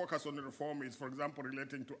need to focus on the reform is, for example,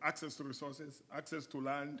 relating to access to resources, access to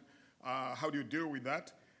land. How do you deal with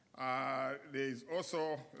that? There is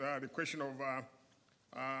also the question of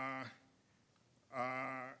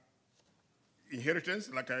inheritance,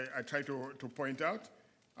 like I tried to point out.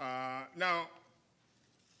 Now,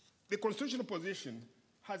 the constitutional position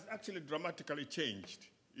has actually dramatically changed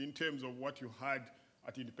in terms of what you had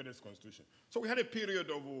at the Independence Constitution. So we had a period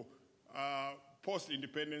of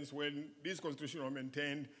post-independence when these constitutions were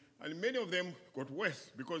maintained, and many of them got worse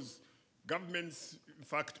because governments, in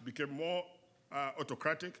fact, became more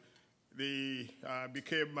autocratic. They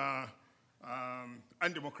became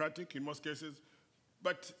undemocratic in most cases.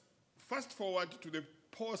 But fast forward to the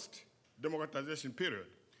post-democratization period.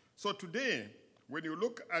 So today, when you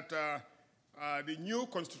look at the new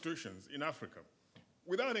constitutions in Africa,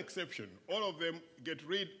 without exception, all of them get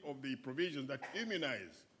rid of the provisions that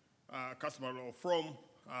immunize customer law from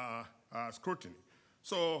scrutiny.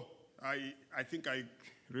 So I think I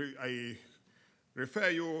refer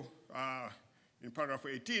you in paragraph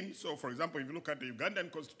 18. So for example, if you look at the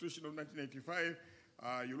Ugandan Constitution of 1985,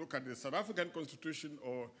 you look at the South African Constitution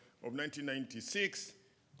of 1996,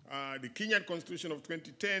 the Kenyan Constitution of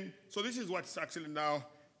 2010. So this is what's actually now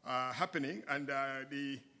happening, and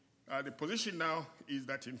the position now is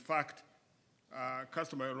that, in fact,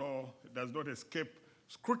 customary law does not escape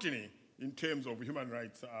scrutiny in terms of human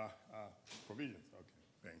rights provisions. Okay,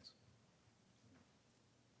 thanks.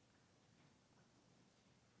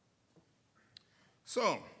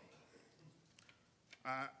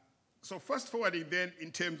 So fast forwarding then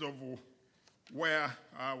in terms of where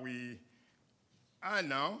we are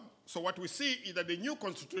now. So what we see is that the new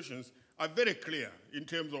constitutions are very clear in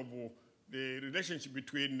terms of the relationship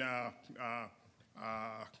between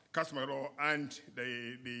customary law and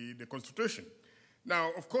the Constitution.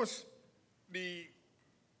 Now, of course,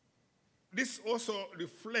 this also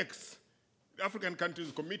reflects the African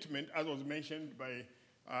countries' commitment, as was mentioned by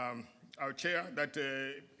our chair, that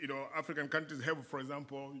African countries have, for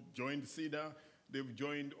example, joined CEDAW, they've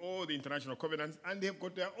joined all the international covenants, and they've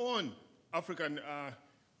got their own African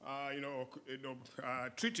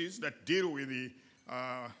treaties that deal with the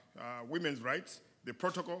women's rights, the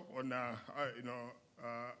protocol on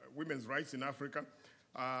women's rights in Africa.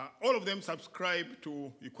 All of them subscribe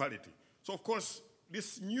to equality. So, of course,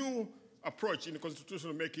 this new approach in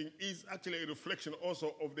constitutional making is actually a reflection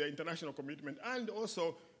also of their international commitment and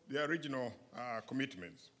also their regional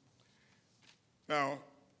commitments. Now,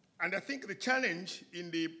 and I think the challenge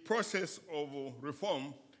in the process of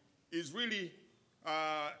reform is really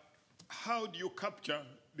how do you capture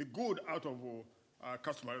the good out of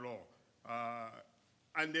customary law?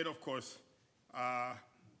 And then, of course,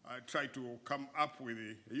 try to come up with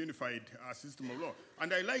a unified system of law.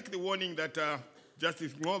 And I like the warning that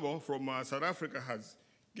Justice Global from South Africa has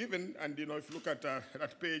given. And if you look at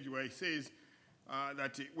that page where it says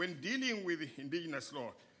that when dealing with indigenous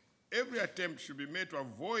law, every attempt should be made to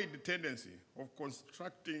avoid the tendency of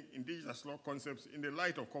constructing indigenous law concepts in the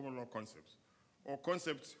light of common law concepts or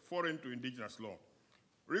concepts foreign to indigenous law.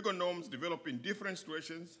 Legal norms develop in different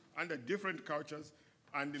situations, under different cultures,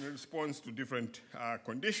 and in response to different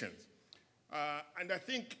conditions. And I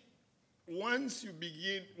think once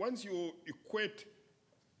you equate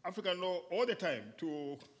African law all the time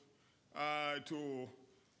to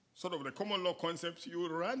sort of the common law concepts, you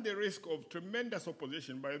run the risk of tremendous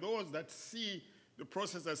opposition by those that see the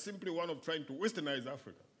process as simply one of trying to westernize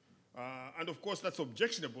Africa. And of course, that's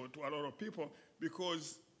objectionable to a lot of people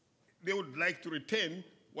because they would like to retain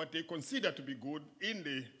what they consider to be good in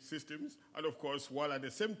the systems, and of course, while at the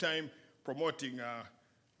same time promoting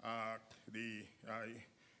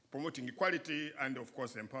promoting equality and of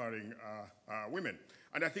course empowering women.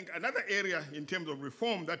 And I think another area in terms of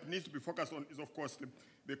reform that needs to be focused on is of course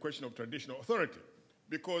the question of traditional authority,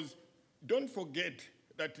 because don't forget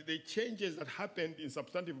that the changes that happened in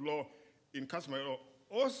substantive law, in customary law,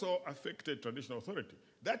 also affected traditional authority.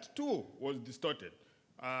 That too was distorted.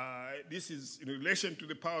 This is in relation to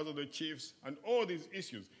the powers of the chiefs and all these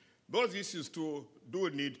issues. Those issues too do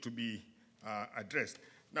need to be addressed.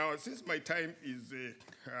 Now, since my time is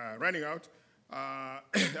running out,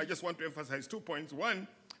 I just want to emphasize 2 points. One,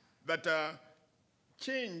 that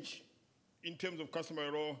change in terms of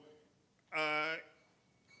customary law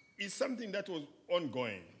is something that was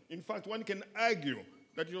ongoing. In fact, one can argue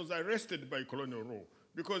that it was arrested by colonial rule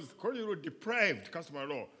because colonial rule deprived customary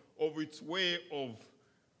law of its way of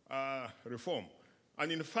reform,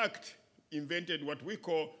 and in fact invented what we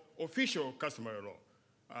call official customary law.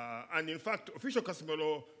 And in fact, official customary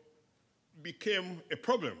law became a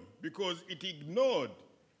problem because it ignored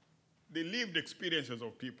the lived experiences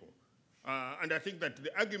of people. And I think that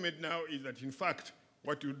the argument now is that, in fact,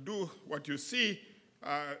 what you see,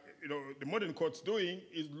 the modern courts doing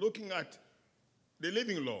is looking at the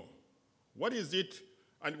living law. What is it?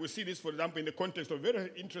 And we see this, for example, in the context of a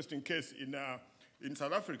very interesting case in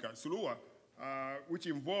South Africa, Sulua, which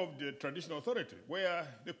involved the traditional authority, where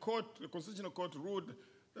the Constitutional Court ruled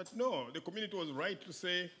that no, the community was right to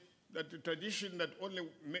say that the tradition that only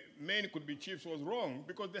men could be chiefs was wrong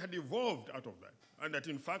because they had evolved out of that, and that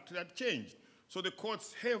in fact that changed. So the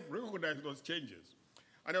courts have recognized those changes.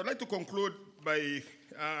 And I would like to conclude by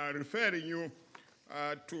referring you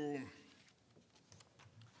to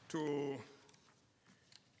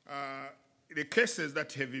the cases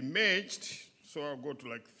that have emerged. So I'll go to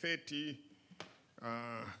like 30.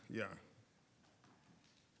 Yeah. I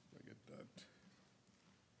get that.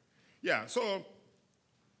 Yeah, so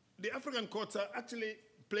the African courts are actually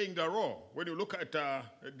playing their role when you look at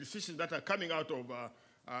decisions that are coming out of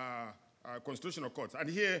constitutional courts. And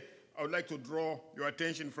here, I would like to draw your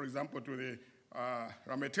attention, for example, to the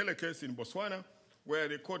Rametele case in Botswana, where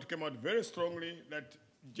the court came out very strongly that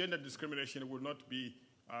gender discrimination would not be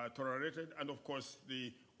tolerated, and of course,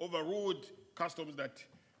 the overruled customs that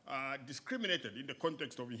discriminated in the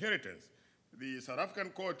context of inheritance. The South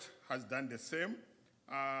African court has done the same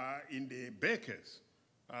in the Bear case,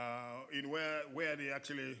 where they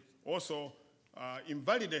actually also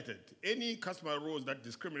invalidated any customary rules that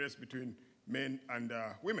discriminates between men and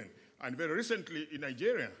women. And very recently in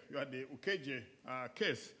Nigeria, you had the Ukeje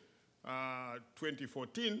case,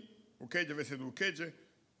 2014, Ukeje versus Ukeje,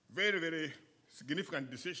 very, very significant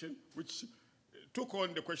decision, which took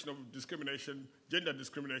on the question of discrimination, gender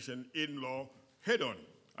discrimination in law head on.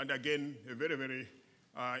 And again, a very, very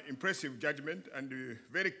impressive judgment, and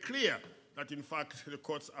very clear that in fact the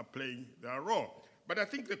courts are playing their role. But I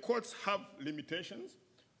think the courts have limitations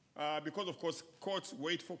because of course courts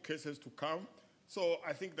wait for cases to come. So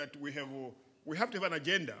I think that we have to have an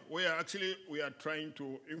agenda where actually we are trying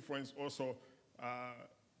to influence also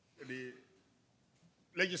the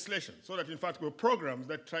legislation, so that in fact we have programs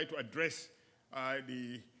that try to address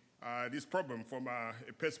this problem from a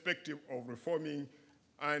perspective of reforming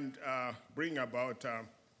and bring about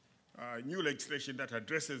new legislation that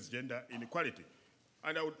addresses gender inequality.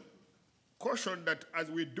 And I would caution that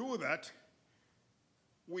as we do that,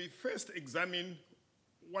 we first examine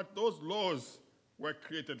what those laws were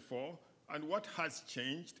created for and what has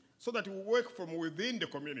changed, so that we work from within the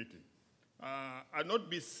community and not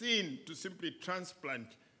be seen to simply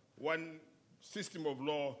transplant one system of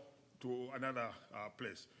law to another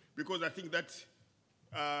place. Because I think that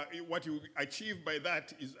what you achieve by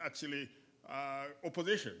that is actually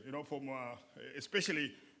opposition, from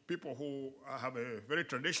especially people who have a very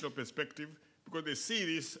traditional perspective, because they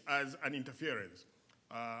see this as an interference.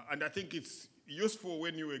 And I think it's useful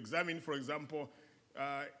when you examine, for example,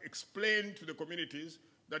 explain to the communities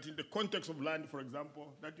that in the context of land, for example,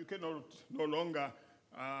 that you cannot no longer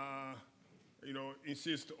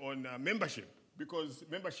insist on membership, because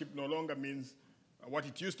membership no longer means what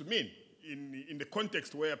it used to mean in the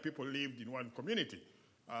context where people lived in one community.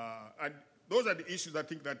 And those are the issues I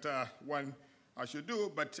think that one should do,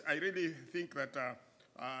 but I really think that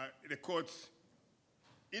the courts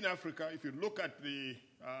in Africa, if you look at the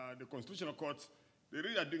constitutional courts, they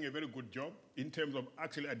really are doing a very good job in terms of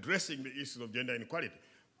actually addressing the issues of gender inequality.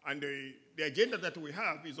 And the agenda that we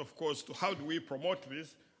have is, of course, to how do we promote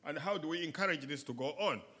this and how do we encourage this to go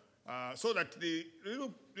on, so that the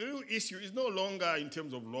real issue is no longer in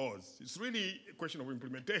terms of laws. It's really a question of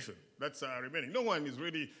implementation that's remaining. No one is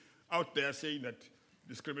really out there saying that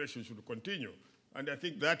discrimination should continue. And I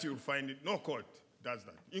think that you'll find it, no court does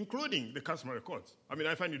that, including the customary courts. I mean,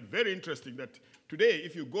 I find it very interesting that today,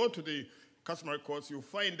 if you go to the customary courts, you'll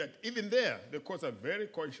find that even there, the courts are very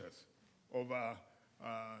conscious of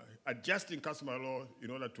adjusting customary law in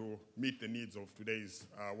order to meet the needs of today's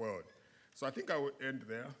world. So I think I will end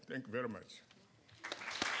there. Thank you very much.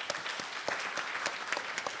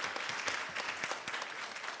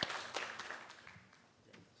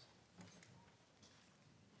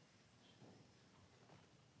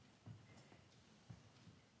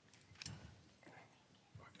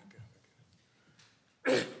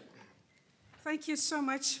 Thank you so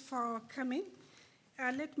much for coming.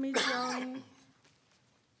 Let me join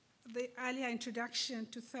the earlier introduction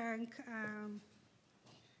to thank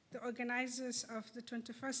the organizers of the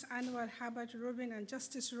 21st Annual Herbert, Rubin, and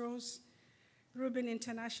Justice Rose Rubin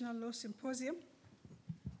International Law Symposium.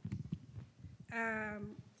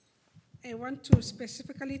 I want to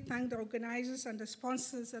specifically thank the organizers and the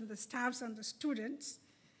sponsors and the staffs and the students.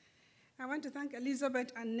 I want to thank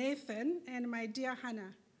Elizabeth and Nathan and my dear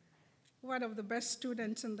Hanna, one of the best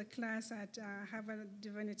students in the class at Harvard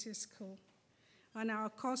Divinity School, on our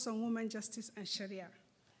course on women, justice, and Sharia.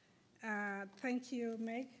 Thank you,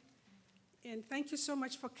 Meg, and thank you so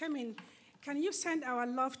much for coming. Can you send our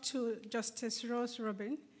love to Justice Rose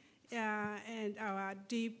Rubin and our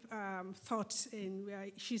deep thoughts,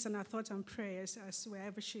 she's in our thoughts and prayers as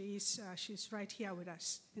wherever she is, she's right here with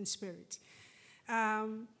us in spirit.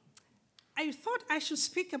 I thought I should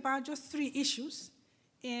speak about just 3 issues,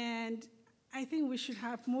 and I think we should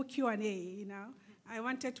have more Q&A, you know. I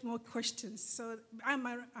wanted more questions, so I'm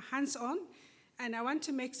hands-on, and I want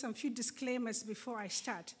to make some few disclaimers before I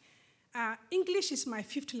start. English is my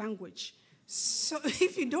 5th language, so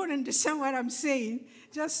if you don't understand what I'm saying,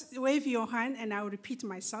 just wave your hand and I'll repeat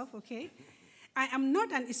myself, okay? I am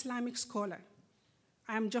not an Islamic scholar.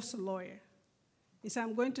 I am just a lawyer. So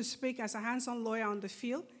I'm going to speak as a hands-on lawyer on the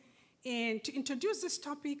field. And to introduce this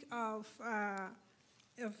topic of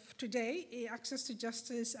today, access to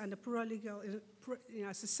justice and the plural-legal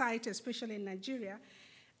society, especially in Nigeria,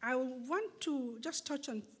 I want to just touch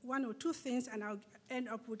on 1 or 2 things, and I'll end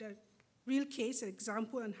up with a real case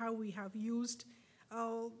example on how we have used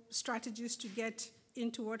strategies to get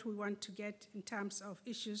into what we want to get in terms of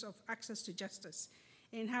issues of access to justice,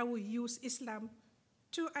 and how we use Islam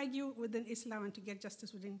to argue within Islam and to get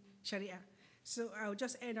justice within Sharia. So I'll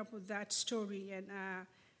just end up with that story, and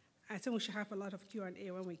I think we should have a lot of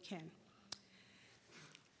Q&A when we can.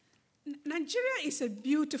 Nigeria is a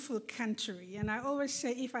beautiful country, and I always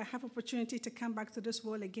say if I have opportunity to come back to this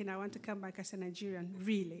world again, I want to come back as a Nigerian,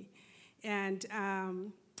 really. And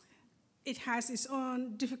it has its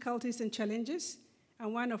own difficulties and challenges,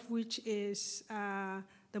 and one of which is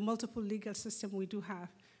the multiple legal system we do have.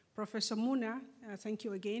 Professor Muna, thank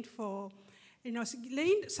you again for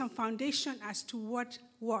laying some foundation as to what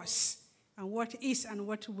was and what is and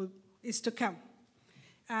what is to come.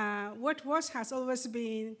 What was has always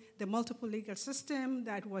been the multiple legal system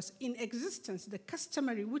that was in existence, the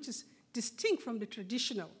customary, which is distinct from the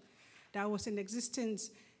traditional, that was in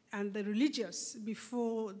existence, and the religious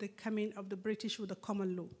before the coming of the British with the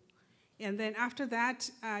common law. And then after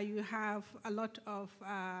that, you have a lot of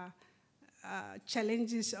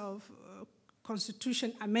challenges of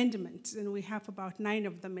constitution amendments, and we have about 9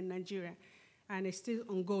 of them in Nigeria, and it's still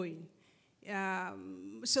ongoing.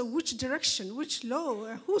 So which direction, which law,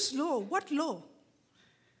 whose law, what law?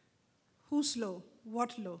 Whose law,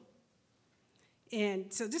 what law?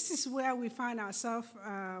 And so this is where we find ourselves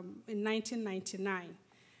in 1999.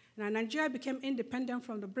 Now, Nigeria became independent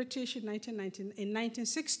from the British in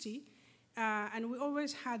 1960, and we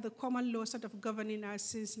always had the common law sort of governing us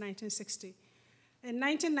since 1960. In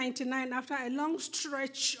 1999, after a long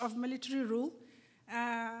stretch of military rule,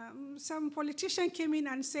 some politician came in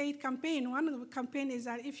and said, one of the campaign is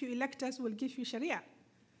that if you elect us, we'll give you Sharia.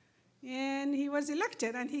 And he was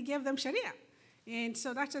elected, and he gave them Sharia. And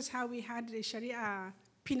so that is how we had the Sharia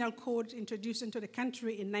penal code introduced into the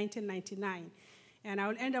country in 1999. And I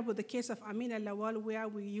will end up with the case of Amin al-Lawal, where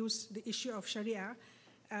we use the issue of Sharia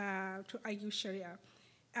to argue Sharia.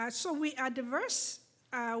 So we are diverse.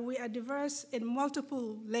 We are diverse in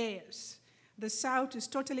multiple layers. The South is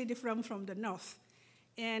totally different from the North.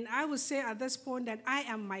 And I would say at this point that I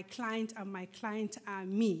am my client and my client are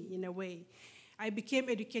me, in a way. I became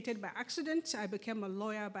educated by accident. I became a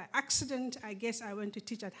lawyer by accident. I guess I went to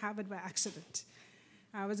teach at Harvard by accident.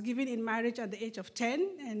 I was given in marriage at the age of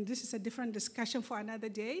 10, and this is a different discussion for another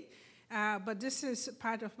day, but this is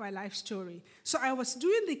part of my life story. So I was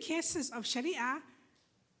doing the cases of Sharia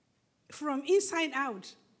from inside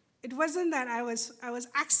out. It wasn't that I was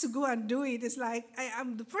asked to go and do it. It's like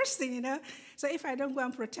I'm the person, you know. So if I don't go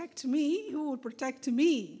and protect me, who will protect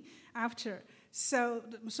me after? So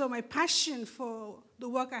my passion for the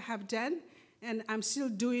work I have done, and I'm still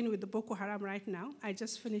doing with the Boko Haram right now. I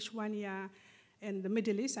just finished 1 year in the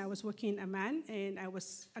Middle East. I was working in Amman, and I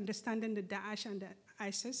was understanding the Daesh and the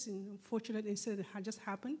ISIS, and unfortunate incident had just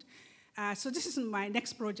happened. So this is my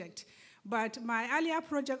next project. But my earlier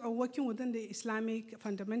project of working within the Islamic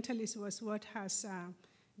fundamentalists was what has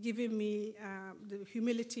given me the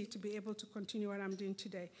humility to be able to continue what I'm doing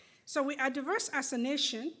today. So we are diverse as a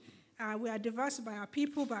nation. We are diverse by our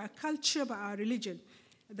people, by our culture, by our religion.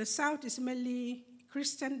 The South is mainly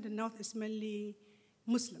Christian, the North is mainly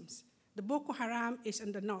Muslims. The Boko Haram is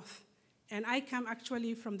in the north, and I come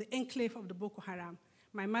actually from the enclave of the Boko Haram.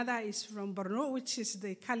 My mother is from Borno, which is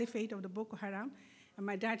the caliphate of the Boko Haram, and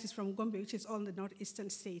my dad is from Gombe, which is all the northeastern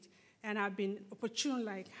state. And I've been opportune,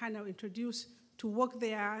 like Hanna introduced, to work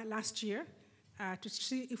there last year to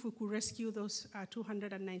see if we could rescue those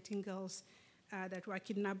 219 girls that were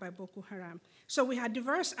kidnapped by Boko Haram. So we are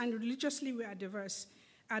diverse, and religiously we are diverse.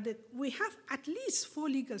 We have at least 4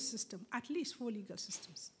 legal systems,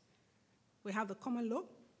 We have the common law,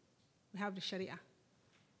 we have the Sharia.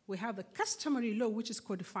 We have the customary law, which is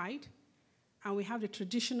codified, and we have the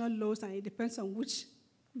traditional laws, and it depends on which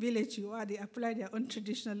village you are, they apply their own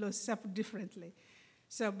traditional laws differently.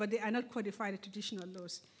 But they are not codified, the traditional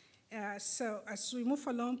laws. So as we move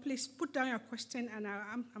along, please put down your question, and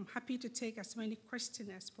I'm happy to take as many questions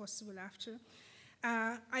as possible after.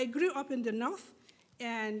 I grew up in the north,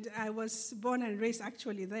 and I was born and raised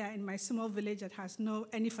actually there in my small village that has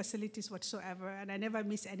any facilities whatsoever, and I never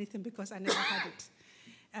miss anything because I never had it.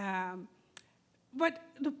 But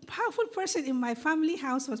the powerful person in my family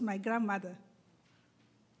house was my grandmother.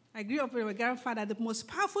 I grew up with my grandfather. The most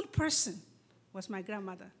powerful person was my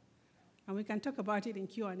grandmother. And we can talk about it in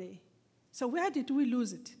Q&A. So where did we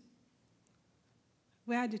lose it?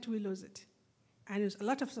 Where did we lose it? And a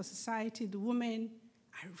lot of the society, the women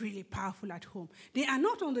are really powerful at home. They are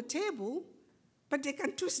not on the table, but they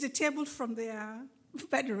can twist the table from their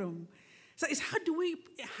bedroom. So it's how do we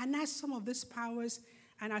harness some of these powers?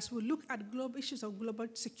 And as we look at global issues of global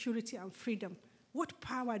security and freedom, what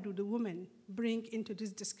power do the women bring into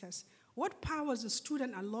this discourse? What powers the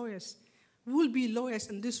students and lawyers, will be lawyers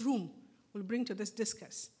in this room, will bring to this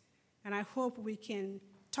discourse? And I hope we can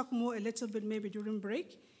talk more a little bit maybe during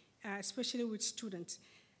break, especially with students.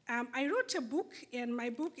 I wrote a book, and my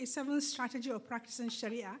book is 7 Strategies of Practicing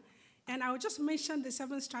Sharia. And I will just mention the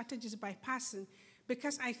 7 strategies by passing,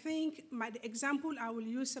 because I think the example I will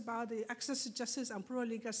use about the access to justice and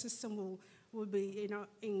pro-legal system will be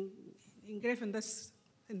engraved in this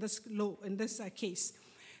law, in this case.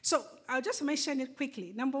 So I'll just mention it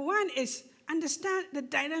quickly. Number 1 is understand the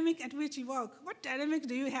dynamic at which you work. What dynamic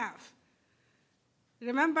do you have?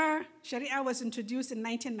 Remember, Sharia was introduced in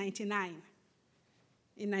 1999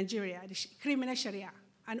 in Nigeria, the criminal Sharia,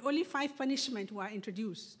 and only 5 punishments were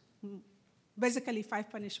introduced. Basically 5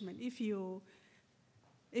 punishments.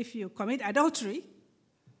 If you commit adultery,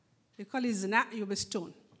 they call it zina, you'll be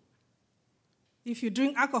stoned. If you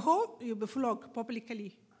drink alcohol, you'll be flogged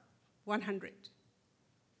publicly 100.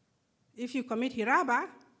 If you commit hiraba,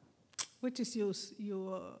 which is you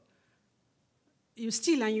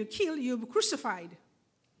steal and you kill, you'll be crucified.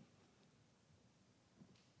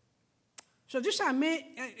 So these are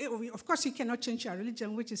of course you cannot change your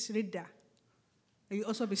religion, which is ridda. You'll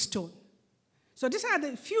also be stoned. So these are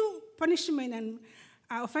the few punishment and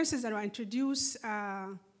offenses that were introduced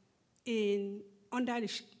under the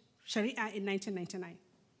Sharia in 1999.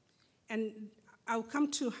 And I'll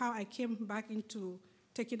come to how I came back into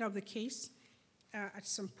taking up the case at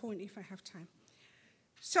some point if I have time.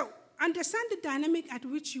 So understand the dynamic at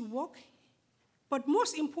which you work, but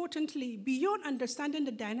most importantly, beyond understanding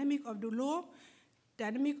the dynamic of the law,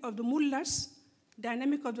 dynamic of the mullahs,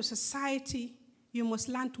 dynamic of the society, you must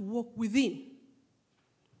learn to work within.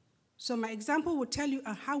 So my example will tell you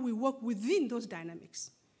how we work within those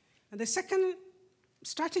dynamics. And the second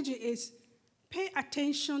strategy is pay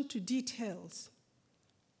attention to details.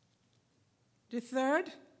 The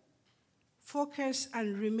third, focus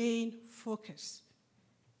and remain focused.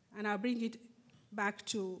 And I'll bring it back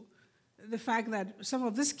to the fact that some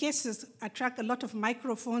of these cases attract a lot of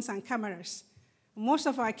microphones and cameras. Most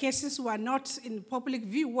of our cases were not in public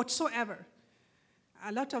view whatsoever.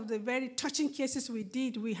 A lot of the very touching cases we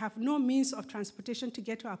did, we have no means of transportation to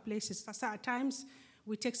get to our places. So at times,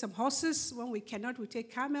 we take some horses. When we cannot, we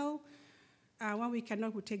take camel. When we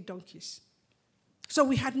cannot, we take donkeys. So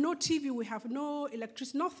we had no TV, we have no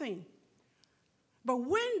electricity, nothing. But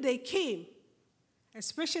when they came,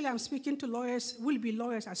 especially I'm speaking to lawyers, will be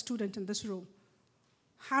lawyers as students in this room,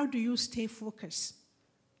 how do you stay focused?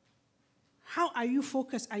 How are you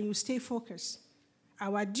focused and you stay focused?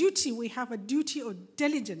 Our duty, we have a duty of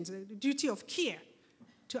diligence, a duty of care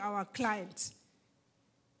to our clients.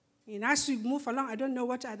 And as we move along, I don't know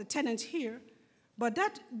what are the tenants here, but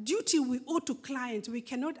that duty we owe to clients, we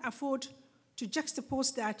cannot afford to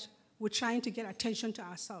juxtapose that with trying to get attention to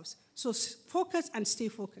ourselves. So focus and stay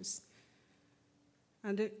focused.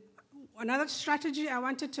 And another strategy I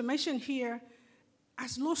wanted to mention here,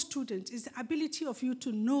 as law students, is the ability of you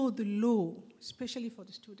to know the law, especially for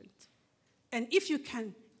the students. And if you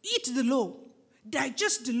can eat the law,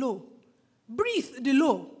 digest the law, breathe the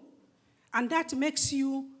law, and that makes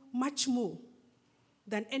you much more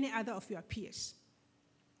than any other of your peers.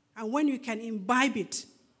 And when you can imbibe it,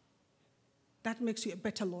 that makes you a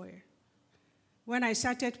better lawyer. When I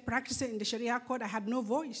started practicing in the Sharia court, I had no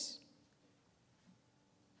voice.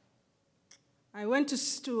 I went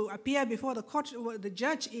to appear before the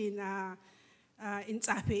judge in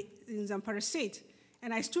Tsape, in Zamfara State.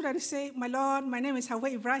 And I stood and said, "My Lord, my name is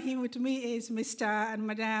Hauwa Ibrahim. With me is Mr. and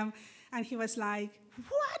Madam." And he was like,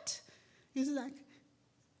 "What?" He's like,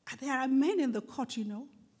 "There are men in the court, you know."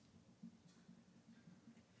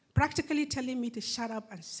 Practically telling me to shut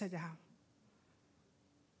up and sit down.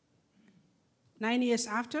 9 years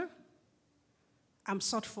after, I'm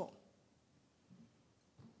sought for.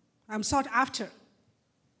 I'm sought after.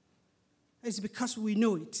 It's because we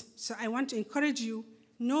know it. So I want to encourage you,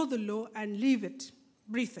 know the law and live it.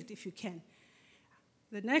 Breathe it if you can.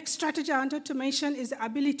 The next strategy I wanted to mention is the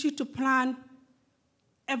ability to plan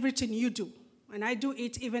everything you do. And I do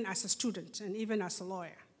it even as a student and even as a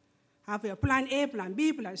lawyer. Have your plan A, plan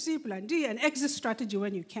B, plan C, plan D, and exit strategy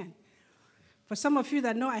when you can. For some of you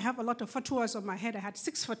that know, I have a lot of fatwas on my head. I had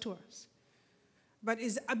 6 fatwas. But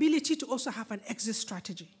it's the ability to also have an exit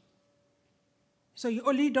strategy. So you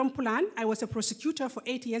only don't plan. I was a prosecutor for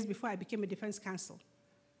 8 years before I became a defense counsel.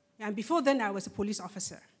 And before then, I was a police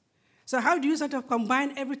officer. So how do you sort of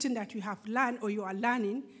combine everything that you have learned or you are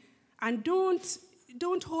learning, and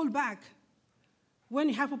don't hold back when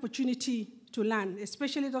you have opportunity to learn,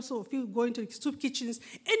 especially also if you go into soup kitchens.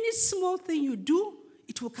 Any small thing you do,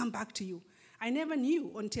 it will come back to you. I never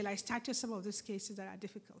knew until I started some of these cases that are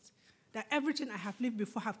difficult, that everything I have lived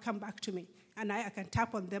before have come back to me, and I can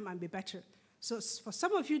tap on them and be better. So for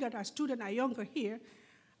some of you that are students, are younger here,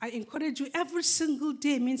 I encourage you, every single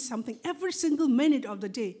day means something. Every single minute of the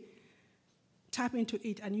day, tap into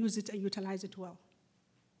it and use it and utilize it well.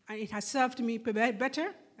 And it has served me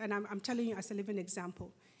better, and I'm telling you as a living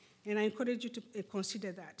example. And I encourage you to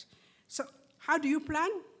consider that. So how do you plan?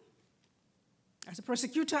 As a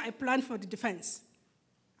prosecutor, I planned for the defense.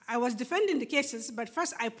 I was defending the cases, but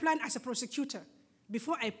first I planned as a prosecutor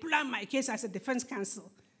before I planned my case as a defense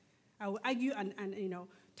counsel. I will argue and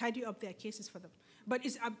tidy up their cases for them. But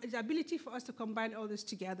it's the ability for us to combine all this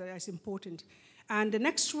together is important. And the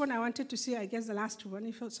next one I wanted to say, I guess the last one,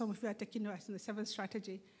 if some of you are taking notes in the 7th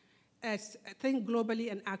strategy, is think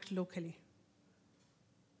globally and act locally.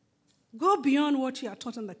 Go beyond what you are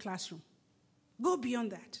taught in the classroom. Go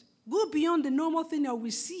beyond that. Go beyond the normal thing that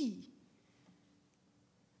we see.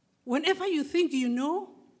 Whenever you think you know,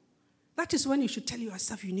 that is when you should tell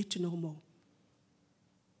yourself you need to know more.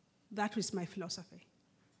 That was my philosophy.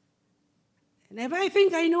 Whenever I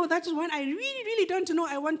think I know, that is when I really, really don't know,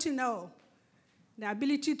 I want to know. The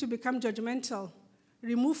ability to become judgmental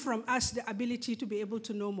remove from us the ability to be able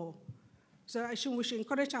to know more. So we should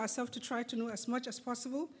encourage ourselves to try to know as much as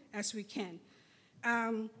possible as we can.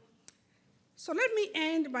 So let me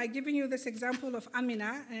end by giving you this example of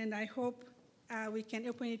Amina, and I hope we can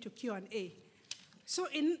open it to Q&A. So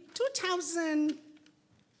in 2002,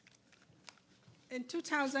 in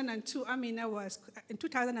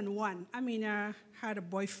 2001, Amina had a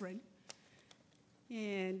boyfriend,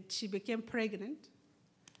 and she became pregnant,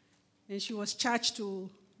 and she was charged to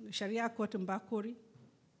the Sharia court in Bakori,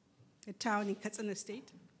 a town in Katsina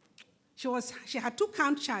State. She had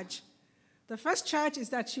 2-count charge. The first charge is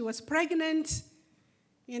that she was pregnant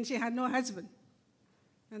and she had no husband.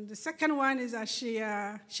 And the second one is that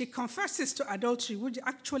she confesses to adultery, which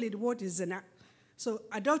actually the word is zina. So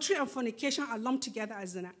adultery and fornication are lumped together as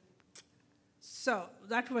zina. So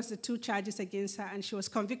that was the 2 charges against her, and she was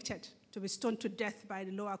convicted to be stoned to death by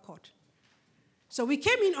the lower court. So we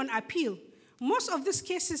came in on appeal. Most of these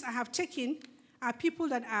cases I have taken are people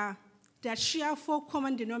that share 4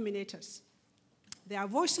 common denominators. They are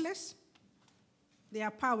voiceless, they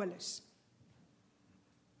are powerless,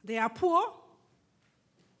 they are poor,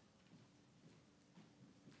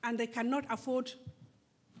 and they cannot afford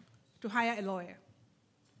to hire a lawyer.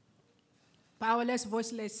 Powerless,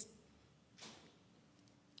 voiceless,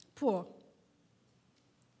 poor.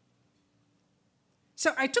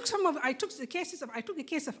 So I took the case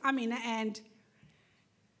of Amina, and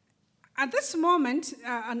at this moment,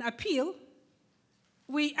 on appeal,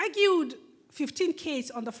 we argued 15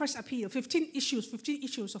 cases on the first appeal, 15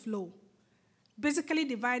 issues of law, basically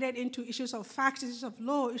divided into issues of facts, issues of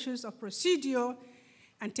law, issues of procedure,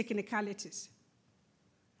 and technicalities.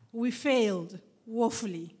 We failed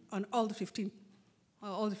woefully on all the 15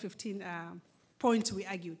 points we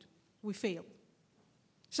argued. We failed.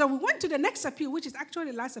 So we went to the next appeal, which is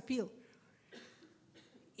actually the last appeal.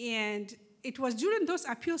 And it was during those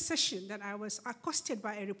appeal sessions that I was accosted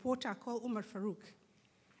by a reporter called Umar Farouk.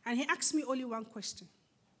 And he asked me only one question.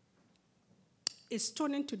 is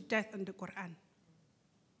stoning to death in the Quran?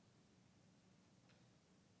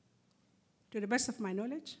 To the best of my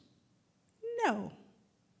knowledge, no.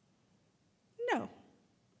 No.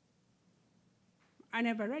 I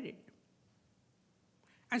never read it.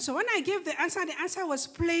 And so when I gave the answer was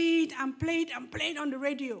played and played and played on the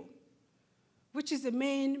radio, which is the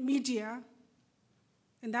main media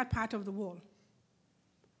in that part of the world.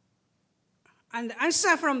 And the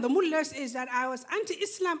answer from the mullahs is that I was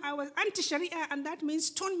anti-Islam, I was anti-Sharia, and that means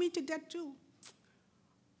stone me to death too.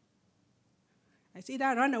 I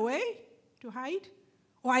either run away to hide,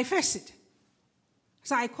 or I face it.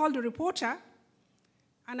 So I called the reporter,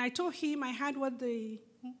 and I told him I heard what the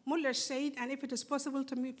mullahs said, and if it is possible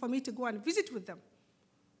for me to go and visit with them.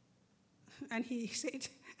 And he said,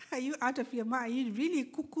 are you out of your mind? Are you really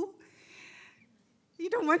cuckoo? You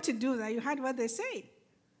don't want to do that. You heard what they say.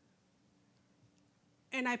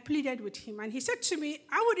 And I pleaded with him, and he said to me,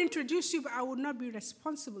 I would introduce you, but I would not be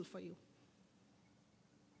responsible for you.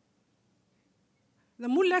 The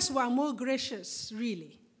mullahs were more gracious,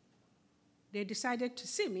 really. They decided to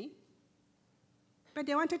see me, but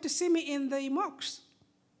they wanted to see me in the mosques.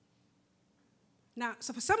 Now,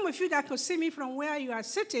 so for some of you that could see me from where you are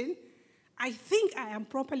sitting, I think I am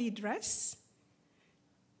properly dressed,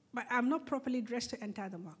 but I'm not properly dressed to enter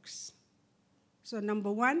the mosques. So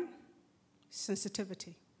number one,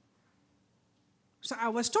 sensitivity. So I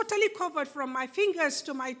was totally covered from my fingers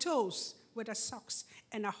to my toes with a socks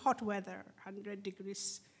in a hot weather, 100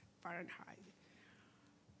 degrees Fahrenheit.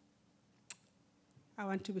 I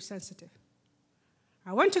want to be sensitive.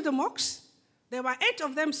 I went to the mosques. There were 8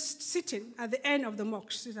 of them sitting at the end of the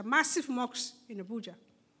mosques. It's a massive mosque in Abuja.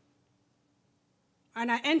 And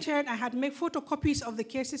I entered, I had made photocopies of the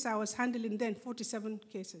cases I was handling then, 47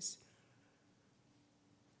 cases.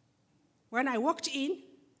 When I walked in,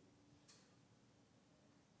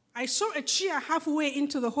 I saw a chair halfway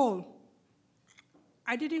into the hall.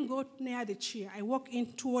 I didn't go near the chair. I walked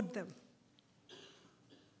in toward them.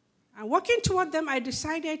 And walking toward them, I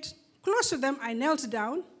decided, close to them, I knelt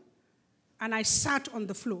down, and I sat on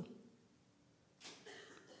the floor.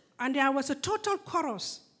 And there was a total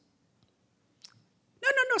chorus.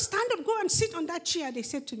 No, stand up, go and sit on that chair, they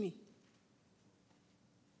said to me.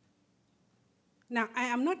 Now, I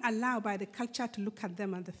am not allowed by the culture to look at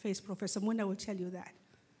them on the face. Professor Muna will tell you that.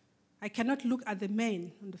 I cannot look at the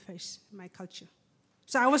men on the face in my culture.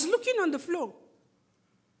 So I was looking on the floor.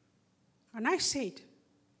 And I said,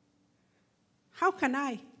 how can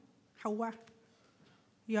I, Hauwa,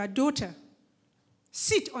 your daughter,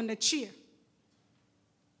 sit on a chair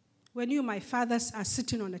when you, my fathers, are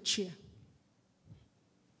sitting on a chair?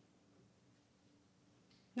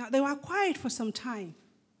 Now, they were quiet for some time.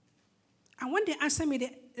 And when they answered me,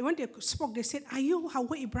 when they spoke, they said, are you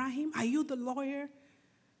Hauwa Ibrahim? Are you the lawyer?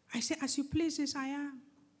 I said, as you please, yes, I am.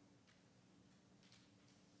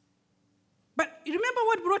 But you remember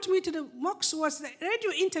what brought me to the mosque was the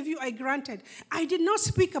radio interview I granted. I did not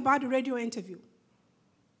speak about the radio interview.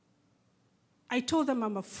 I told them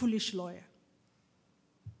I'm a foolish lawyer.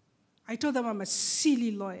 I told them I'm a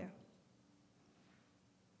silly lawyer.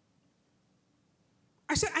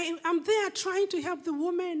 I said, I'm there trying to help the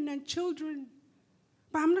women and children,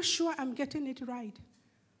 but I'm not sure I'm getting it right.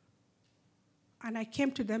 And I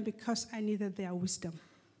came to them because I needed their wisdom.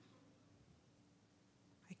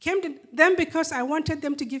 I came to them because I wanted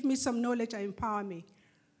them to give me some knowledge and empower me.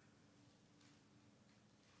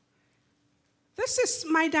 This is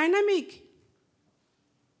my dynamic.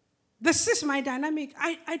 This is my dynamic.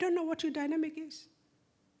 I don't know what your dynamic is.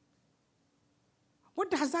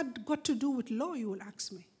 What has that got to do with law, you will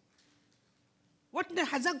ask me? What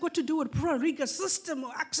has that got to do with pro-legal system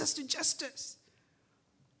or access to justice?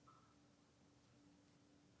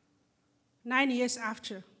 9 years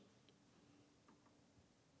after,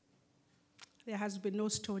 there has been no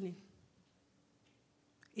stoning.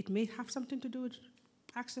 It may have something to do with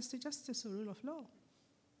access to justice or rule of law.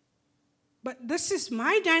 But this is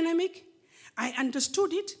my dynamic. I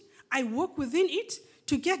understood it. I work within it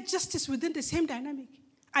to get justice within the same dynamic.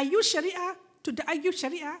 I use Sharia to argue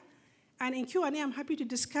Sharia, and in Q&A I'm happy to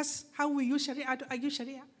discuss how we use Sharia to argue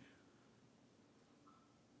Sharia.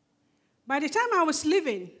 By the time I was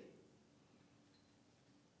leaving,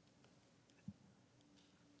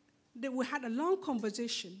 we had a long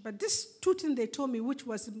conversation, but this two things they told me, which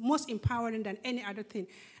was most empowering than any other thing.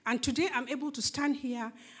 And today I'm able to stand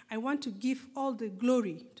here. I want to give all the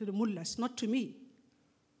glory to the mullahs, not to me,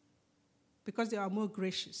 because they are more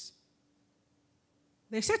gracious.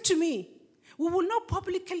 They said to me, we will not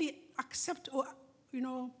publicly accept or,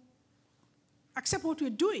 accept what you're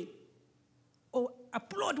doing or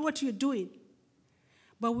applaud what you're doing.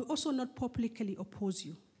 but we also not publicly oppose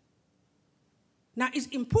you. Now, it's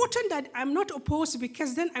important that I'm not opposed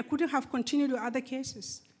because then I couldn't have continued with other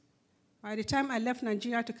cases. By the time I left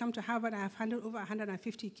Nigeria to come to Harvard, I have handled over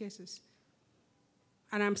 150 cases.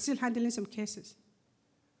 And I'm still handling some cases.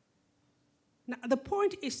 Now, the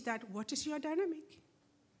point is that what is your dynamic?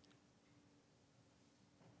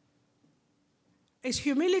 Is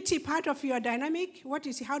humility part of your dynamic?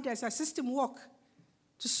 How does a system work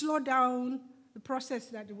to slow down the process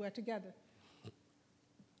that we're together?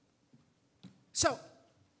 So,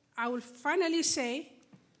 I will finally say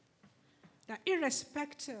that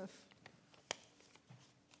irrespective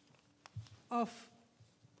of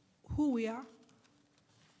who we are,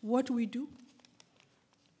 what we do,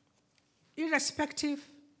 irrespective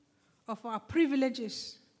of our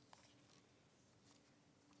privileges,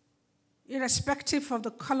 irrespective of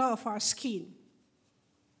the color of our skin,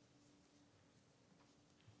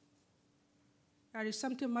 there is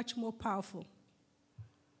something much more powerful,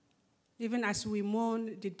 even as we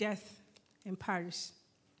mourn the death in Paris,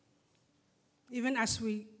 even as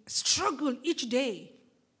we struggle each day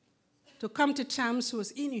to come to terms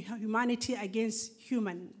with inhumanity against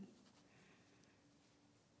human.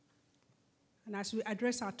 And as we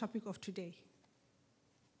address our topic of today,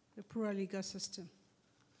 the plural legal system,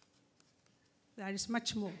 there is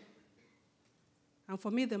much more. And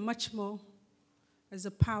for me, the much more is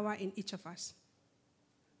the power in each of us.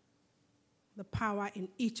 The power in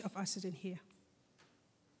each of us sitting here.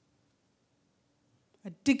 A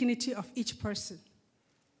dignity of each person.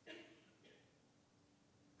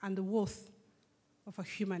 And the worth of a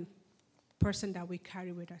human person that we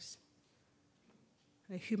carry with us.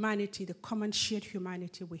 The humanity, the common shared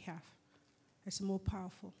humanity we have is more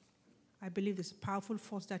powerful. I believe it's a powerful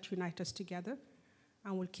force that unites us together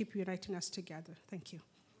and will keep uniting us together. Thank you.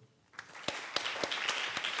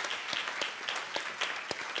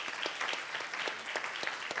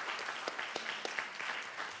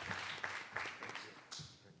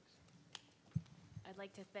 I'd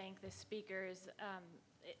like to thank the speakers.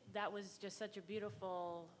 That was just such a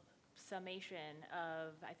beautiful summation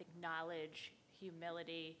of, I think, knowledge,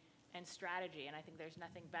 humility, and strategy, and I think there's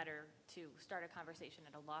nothing better to start a conversation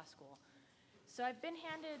at a law school. So I've been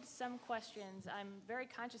handed some questions. I'm very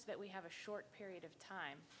conscious that we have a short period of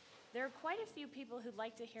time. There are quite a few people who'd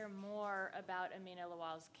like to hear more about Amina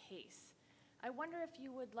Lawal's case. I wonder if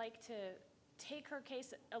you would like to take her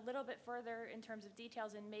case a little bit further in terms of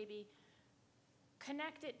details and maybe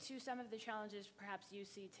connect it to some of the challenges perhaps you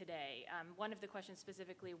see today. One of the questions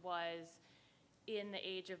specifically was, in the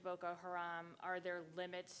age of Boko Haram, are there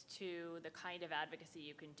limits to the kind of advocacy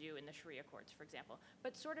you can do in the Sharia courts, for example?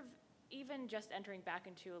 But sort of even just entering back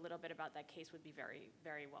into a little bit about that case would be very,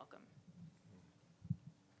 very welcome.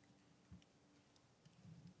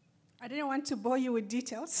 I didn't want to bore you with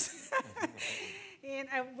details. And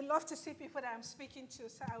I would love to see people that I'm speaking to,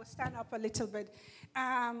 so I will stand up a little bit.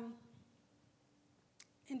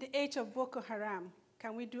 In the age of Boko Haram,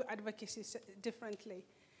 can we do advocacy differently?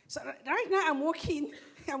 So right now I'm working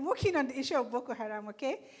on the issue of Boko Haram,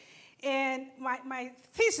 okay? And my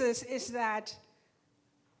thesis is that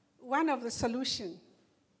one of the solutions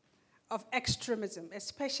of extremism,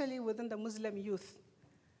 especially within the Muslim youth,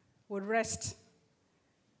 would rest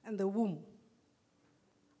in the womb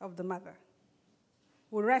of the mother,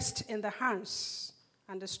 would rest in the hands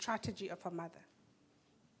and the strategy of a mother.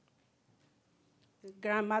 The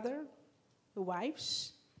grandmother, the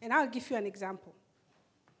wives, and I'll give you an example.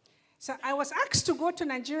 So I was asked to go to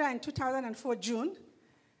Nigeria in 2004, June,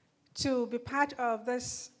 to be part of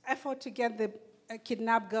this effort to get the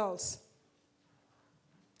kidnapped girls.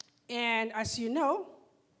 And as you know,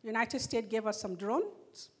 the United States gave us some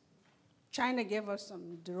drones. China gave us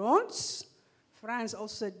some drones. France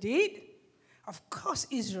also did. Of course,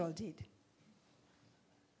 Israel did.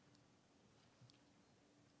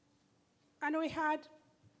 And we had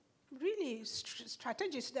really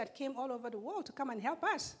strategists that came all over the world to come and help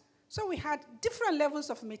us. So we had different levels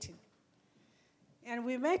of meeting. And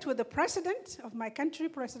we met with the president of my country,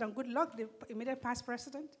 President Goodluck, the immediate past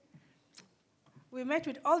president. We met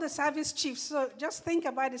with all the service chiefs. So just think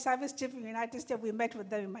about the service chief in the United States. We met with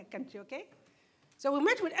them in my country, okay? So we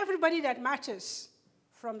met with everybody that matters,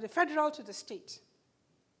 from the federal to the state.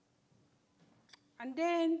 And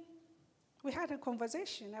then we had a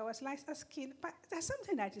conversation. I was like asking, but there's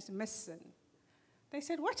something that is missing. They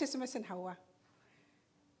said, what is missing, Hauwa?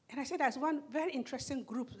 And I said, there's one very interesting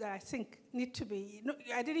group that I think need to be, no,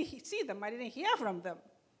 I didn't see them, I didn't hear from them.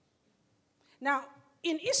 Now,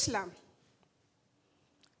 in Islam,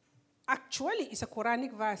 Actually, it's a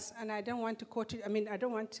Quranic verse, and I don't want to quote it. I mean, I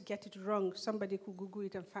don't want to get it wrong. Somebody could Google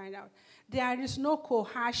it and find out. There is no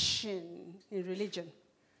coercion in religion.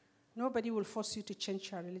 Nobody will force you to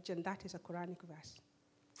change your religion. That is a Quranic verse.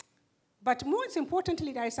 But most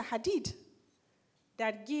importantly, there is a hadith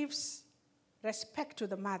that gives respect to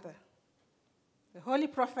the mother. The Holy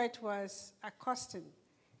Prophet was accosted,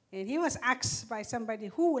 and he was asked by somebody,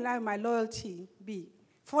 who will my loyalty be?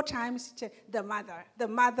 4 times, the mother, the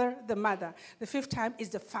mother, the mother. The 5th time is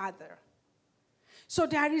the father. So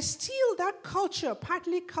there is still that culture,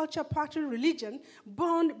 partly religion,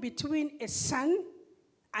 bond between a son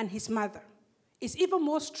and his mother. It's even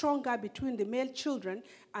more stronger between the male children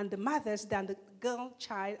and the mothers than the girl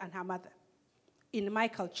child and her mother in my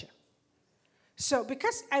culture. So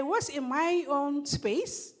because I was in my own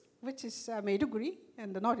space, which is Maiduguri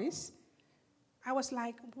in the Northeast, I was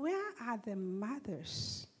like, where are the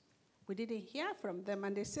mothers? We didn't hear from them.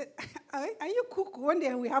 And they said, are you cook? One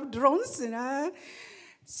day we have drones, you know.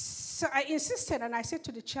 So I insisted, and I said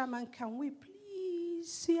to the chairman, can we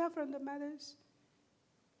please hear from the mothers?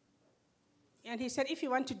 And he said, if you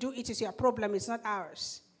want to do it, it's your problem, it's not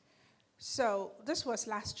ours. So this was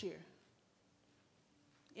last year.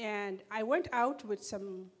 And I went out with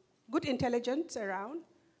some good intelligence around,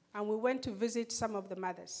 and we went to visit some of the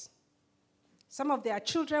mothers. Some of their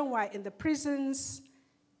children were in the prisons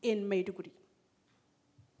in Maiduguri.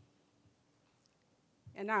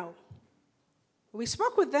 And now, we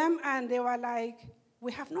spoke with them, and they were like,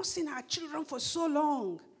 we have not seen our children for so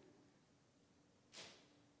long.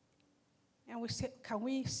 And we said, can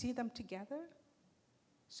we see them together?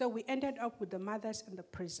 So we ended up with the mothers in the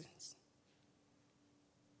prisons.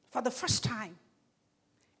 For the first time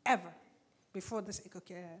ever before this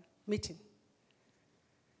meeting.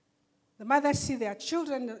 The mothers see their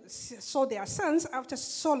children, saw their sons after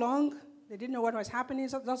so long. They didn't know what was happening.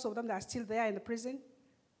 So those of them that are still there in the prison.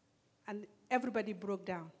 And everybody broke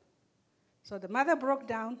down. So the mother broke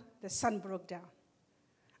down, the son broke down.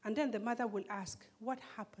 And then the mother will ask, what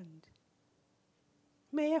happened?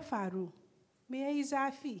 Maya Faru, Maya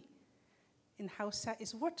Izafi. In Hausa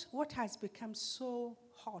is what has become so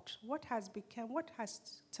hot? What has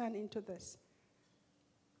turned into this?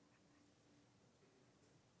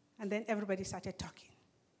 And then everybody started talking.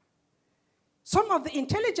 Some of the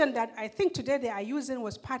intelligence that I think today they are using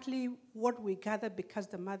was partly what we gathered because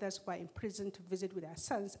the mothers were in prison to visit with their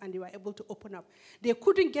sons, and they were able to open up. They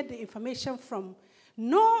couldn't get the information from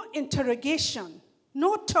no interrogation,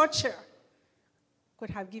 no torture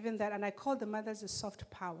could have given that, and I call the mothers a soft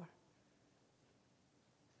power.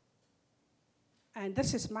 And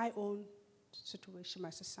this is my own situation, my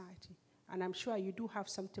society. And I'm sure you do have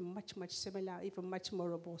something much, much similar, even much more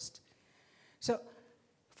robust. So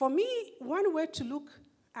for me, one way to look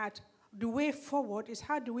at the way forward is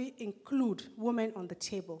how do we include women on the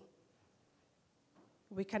table?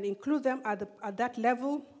 We can include them at that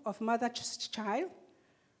level of mother-child.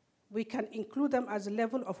 We can include them as a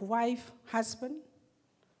level of wife, husband.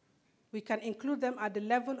 We can include them at the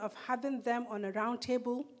level of having them on a round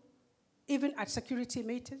table, even at security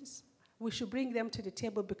meetings. We should bring them to the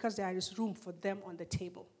table because there is room for them on the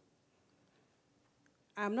table.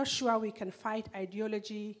 I'm not sure we can fight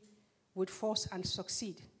ideology with force and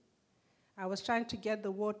succeed. I was trying to get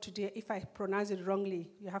the word today. If I pronounce it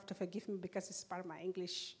wrongly, you have to forgive me because it's part of my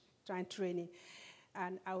English training.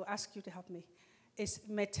 And I will ask you to help me. It's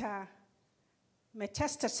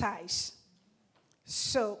metastasize.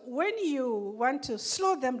 So when you want to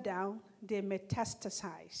slow them down, they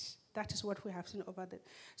metastasize. That is what we have seen over there.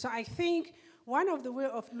 So I think one of the ways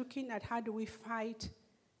of looking at how do we fight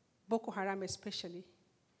Boko Haram especially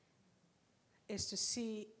is to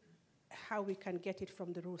see how we can get it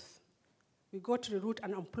from the root. We go to the root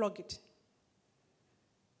and unplug it.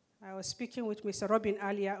 I was speaking with Mr. Rubin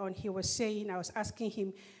earlier on. He was saying, I was asking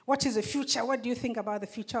him, what is the future? What do you think about the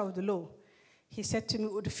future of the law? He said to me,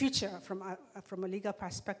 the future from a legal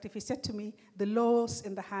perspective, he said to me, the law's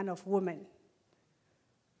in the hand of women.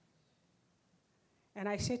 And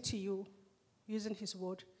I said to you, using his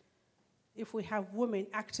word, if we have women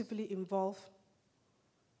actively involved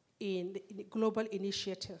in the global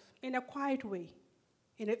initiative, in a quiet way,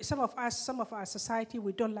 some of our society,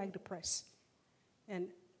 we don't like the press. And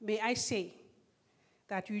may I say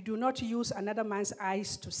that we do not use another man's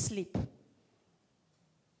eyes to sleep.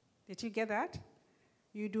 Did you get that?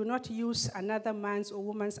 You do not use another man's or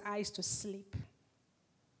woman's eyes to sleep.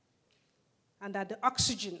 And that the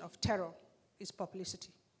oxygen of terror is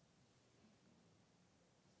publicity.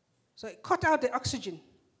 So cut out the oxygen,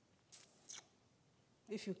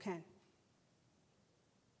 if you can.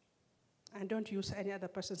 And don't use any other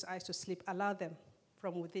person's eyes to sleep. Allow them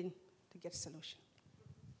from within to get solution.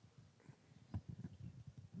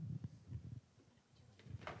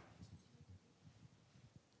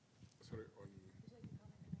 Sorry, on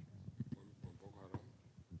Boko Haram?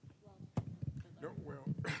 No, well,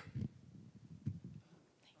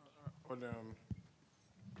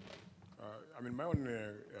 I mean, my own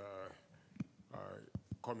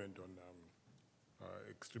comment on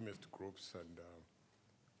extremist groups and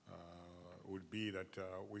would be that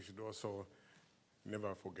we should also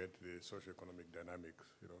never forget the socioeconomic dynamics,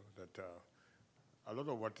 you know, that a lot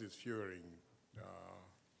of what is fueling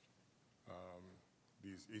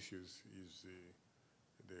these issues is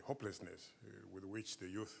the hopelessness with which the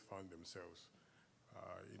youth found themselves.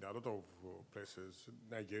 In a lot of places,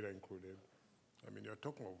 Nigeria included, I mean, you're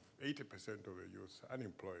talking of 80% of the youth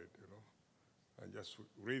unemployed, you know, and just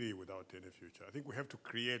really without any future. I think we have to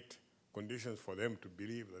create conditions for them to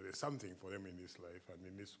believe that there's something for them in this life and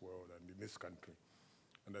in this world and in this country.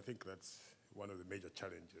 And I think that's one of the major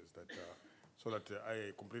challenges that, so that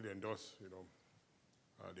I completely endorse, you know,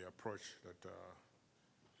 the approach that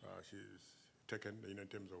she's taken, you know, in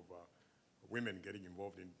terms of women getting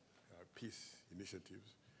involved in peace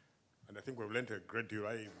initiatives. And I think we've learned a great deal.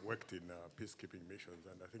 I worked in peacekeeping missions,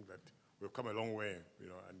 and I think that we've come a long way, you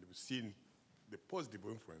know, and we've seen the positive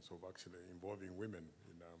influence of actually involving women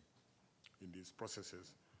in these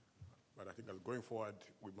processes. But I think as going forward,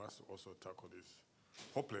 we must also tackle this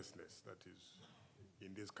hopelessness that is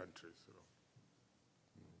in these countries. You know.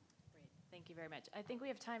 Great, thank you very much. I think we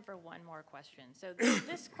have time for one more question. So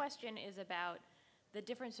this question is about the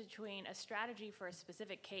difference between a strategy for a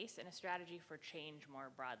specific case and a strategy for change more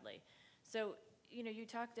broadly. So, you know, you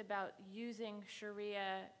talked about using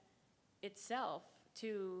Sharia itself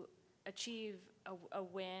to achieve a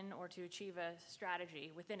win or to achieve a strategy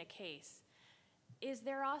within a case. Is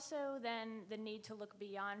there also then the need to look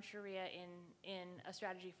beyond Sharia in a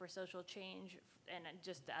strategy for social change? And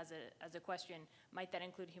just as a question, might that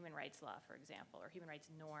include human rights law, for example, or human rights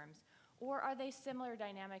norms? Or are they similar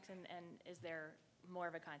dynamics, and is there more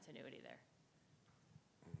of a continuity there?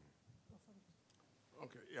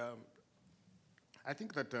 Okay, I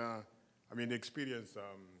think that, I mean, the experience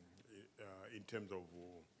in terms of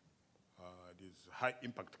these high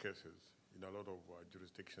impact cases in a lot of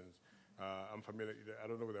jurisdictions, I'm familiar, I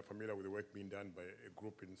don't know if they're familiar with the work being done by a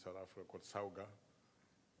group in South Africa called SAUGA,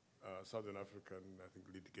 Southern African, I think,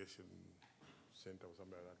 Litigation Center or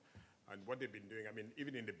something like that. And what they've been doing, I mean,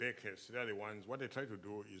 even in the Bay case, they're the ones, what they try to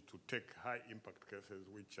do is to take high impact cases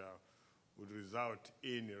which would result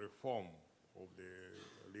in a reform of the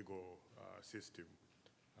legal system.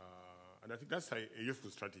 And I think that's a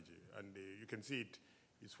useful strategy. And you can see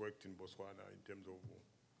it's worked in Botswana in terms of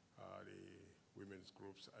the women's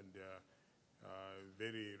groups. And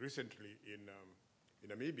very recently in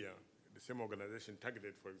Namibia, the same organization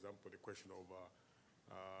targeted, for example, the question of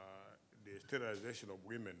the sterilization of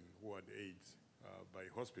women who had AIDS by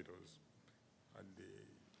hospitals. And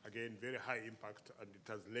again, very high impact, and it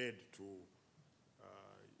has led to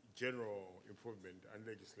general improvement and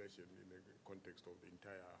legislation in the context of the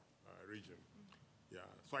entire region. Yeah,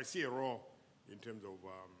 so I see a role in terms of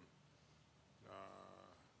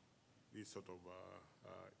these sort of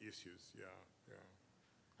issues, yeah.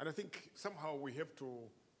 And I think somehow we have to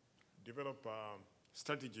develop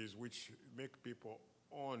strategies which make people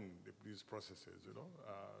own these processes, you know,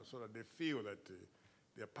 so that they feel that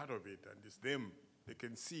they're part of it and it's them. They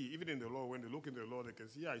can see, even in the law, when they look in the law, they can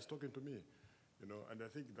see, yeah, he's talking to me, you know, and I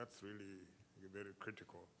think that's really very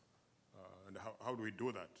critical. And how do we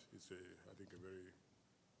do that? It's, I think, a very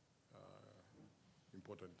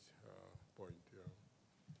important point,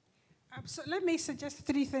 yeah. So let me suggest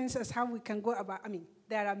 3 things as how we can go about. I mean,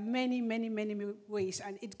 there are many, many, many ways,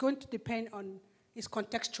 and it's going to depend on, it's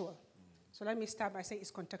contextual. So let me start by saying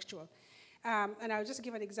it's contextual. And I'll just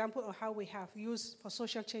give an example of how we have used for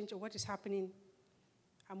social change or what is happening.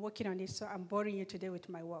 I'm working on it, so I'm boring you today with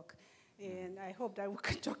my work. And I hope that we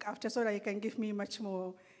can talk after so that you can give me much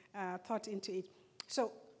more thought into it.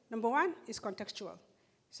 So number 1 is contextual.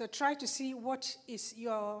 So try to see what is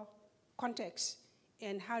your context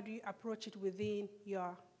and how do you approach it within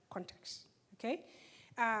your context, okay?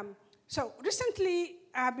 So recently,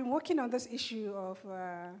 I've been working on this issue of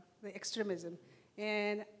the extremism,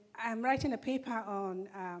 and I'm writing a paper on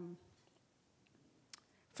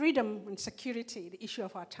freedom and security, the issue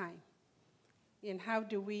of our time, and how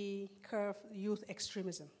do we curb youth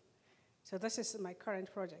extremism. So this is my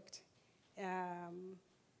current project. And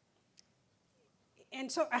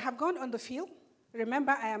so I have gone on the field.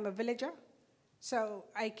 Remember, I am a villager, so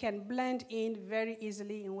I can blend in very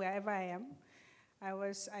easily in wherever I am. I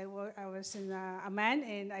was in Amman,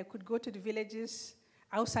 and I could go to the villages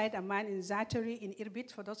outside Amman in Zajac, in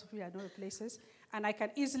Herbert, for those of you that know the places, and I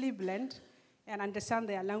can easily blend and understand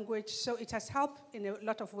their language. So it has helped in a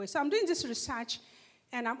lot of ways. So I'm doing this research,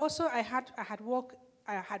 and I'm also I had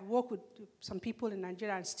worked with some people in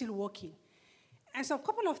Nigeria and still working. And so a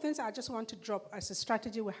couple of things I just want to drop as a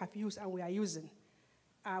strategy we have used and we are using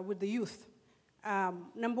with the youth.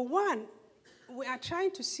 Number one, we are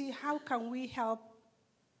trying to see how can we help,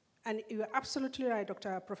 and you're absolutely right,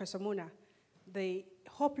 Professor Muna, the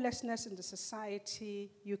hopelessness in the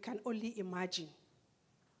society, you can only imagine.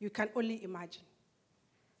 You can only imagine.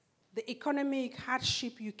 The economic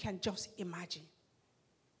hardship, you can just imagine.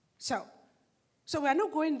 So we are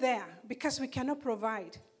not going there because we cannot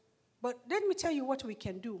provide. But let me tell you what we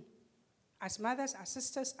can do as mothers, as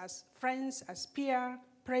sisters, as friends, as peer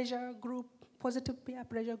pressure group, positive peer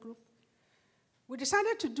pressure group. We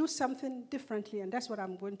decided to do something differently, and that's what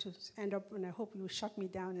I'm going to end up, and I hope you will shut me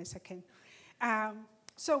down in a second.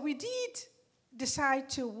 So we did decide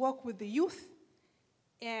to work with the youth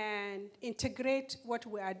and integrate what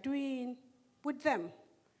we are doing with them.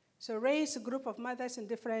 So raise a group of mothers in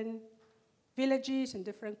different villages, in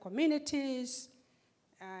different communities,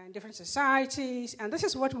 and different societies, and this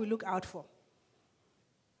is what we look out for.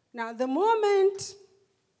 Now, the moment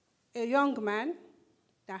a young man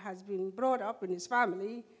that has been brought up in his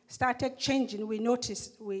family started changing,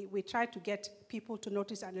 we try to get people to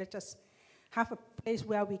notice and let us have a place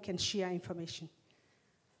where we can share information.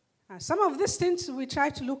 Some of these things we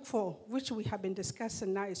try to look for, which we have been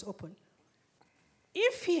discussing now, is open.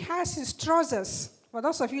 If he has his trousers, for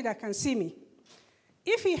those of you that can see me,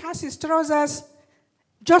 if he has his trousers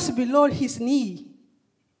just below his knee,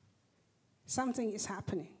 something is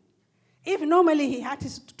happening. If normally he had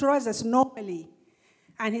his trousers normally,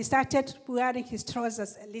 and he started wearing his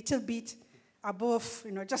trousers a little bit above,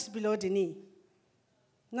 just below the knee,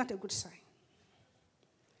 not a good sign.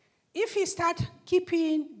 If he starts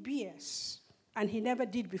keeping beers, and he never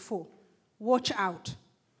did before, watch out.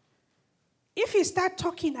 If he starts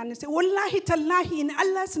talking and say, Wallahi tallahi, in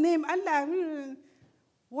Allah's name, Allah,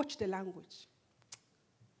 watch the language.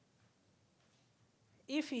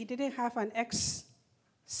 If he didn't have an X6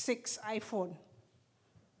 iPhone,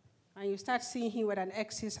 and you start seeing him with an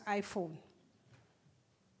X6 iPhone,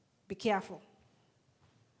 be careful.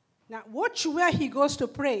 Now, watch where he goes to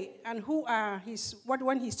pray and who are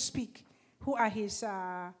when he speaks, who are his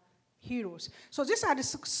heroes. So these are the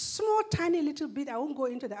small, tiny little bit, I won't go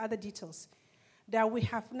into the other details, that we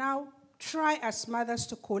have now tried as mothers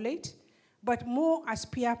to collate, but more as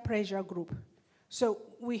peer pressure group. So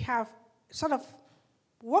we have sort of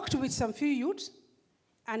worked with some few youths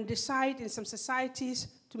and decide in some societies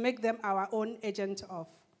to make them our own agent of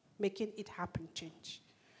making it happen, change.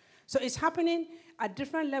 So it's happening at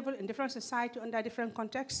different levels in different society under different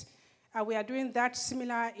contexts. We are doing that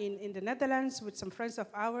similar in the Netherlands with some friends of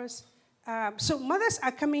ours. So mothers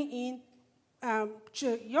are coming in,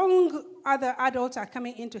 young other adults are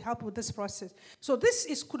coming in to help with this process. So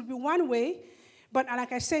this could be one way, but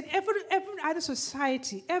like I said, every other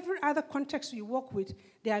society, every other context we work with,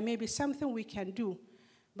 there may be something we can do.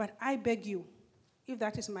 But I beg you, if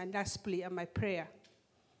that is my last plea and my prayer,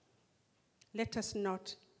 let us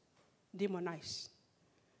not demonize.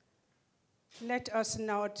 Let us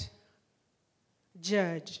not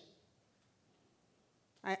judge.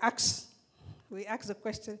 We asked the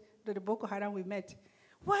question to the Boko Haram we met.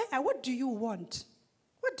 What do you want?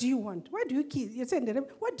 What do you want? Why do you kill? You said,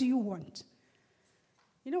 what do you want?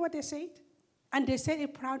 You know what they said? And they said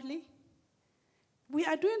it proudly. We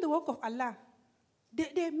are doing the work of Allah.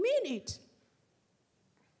 They mean it.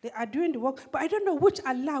 They are doing the work. But I don't know which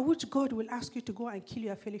Allah, which God will ask you to go and kill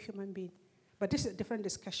your fellow human being. But this is a different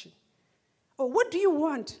discussion. Oh, what do you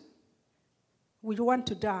want? We want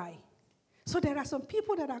to die. So there are some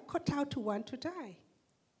people that are cut out to want to die.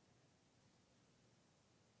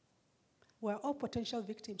 We're all potential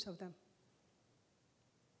victims of them.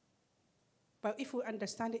 But if we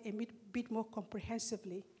understand it a bit more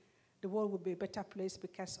comprehensively, the world will be a better place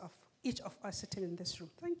because of each of us sitting in this room.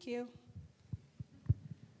 Thank you.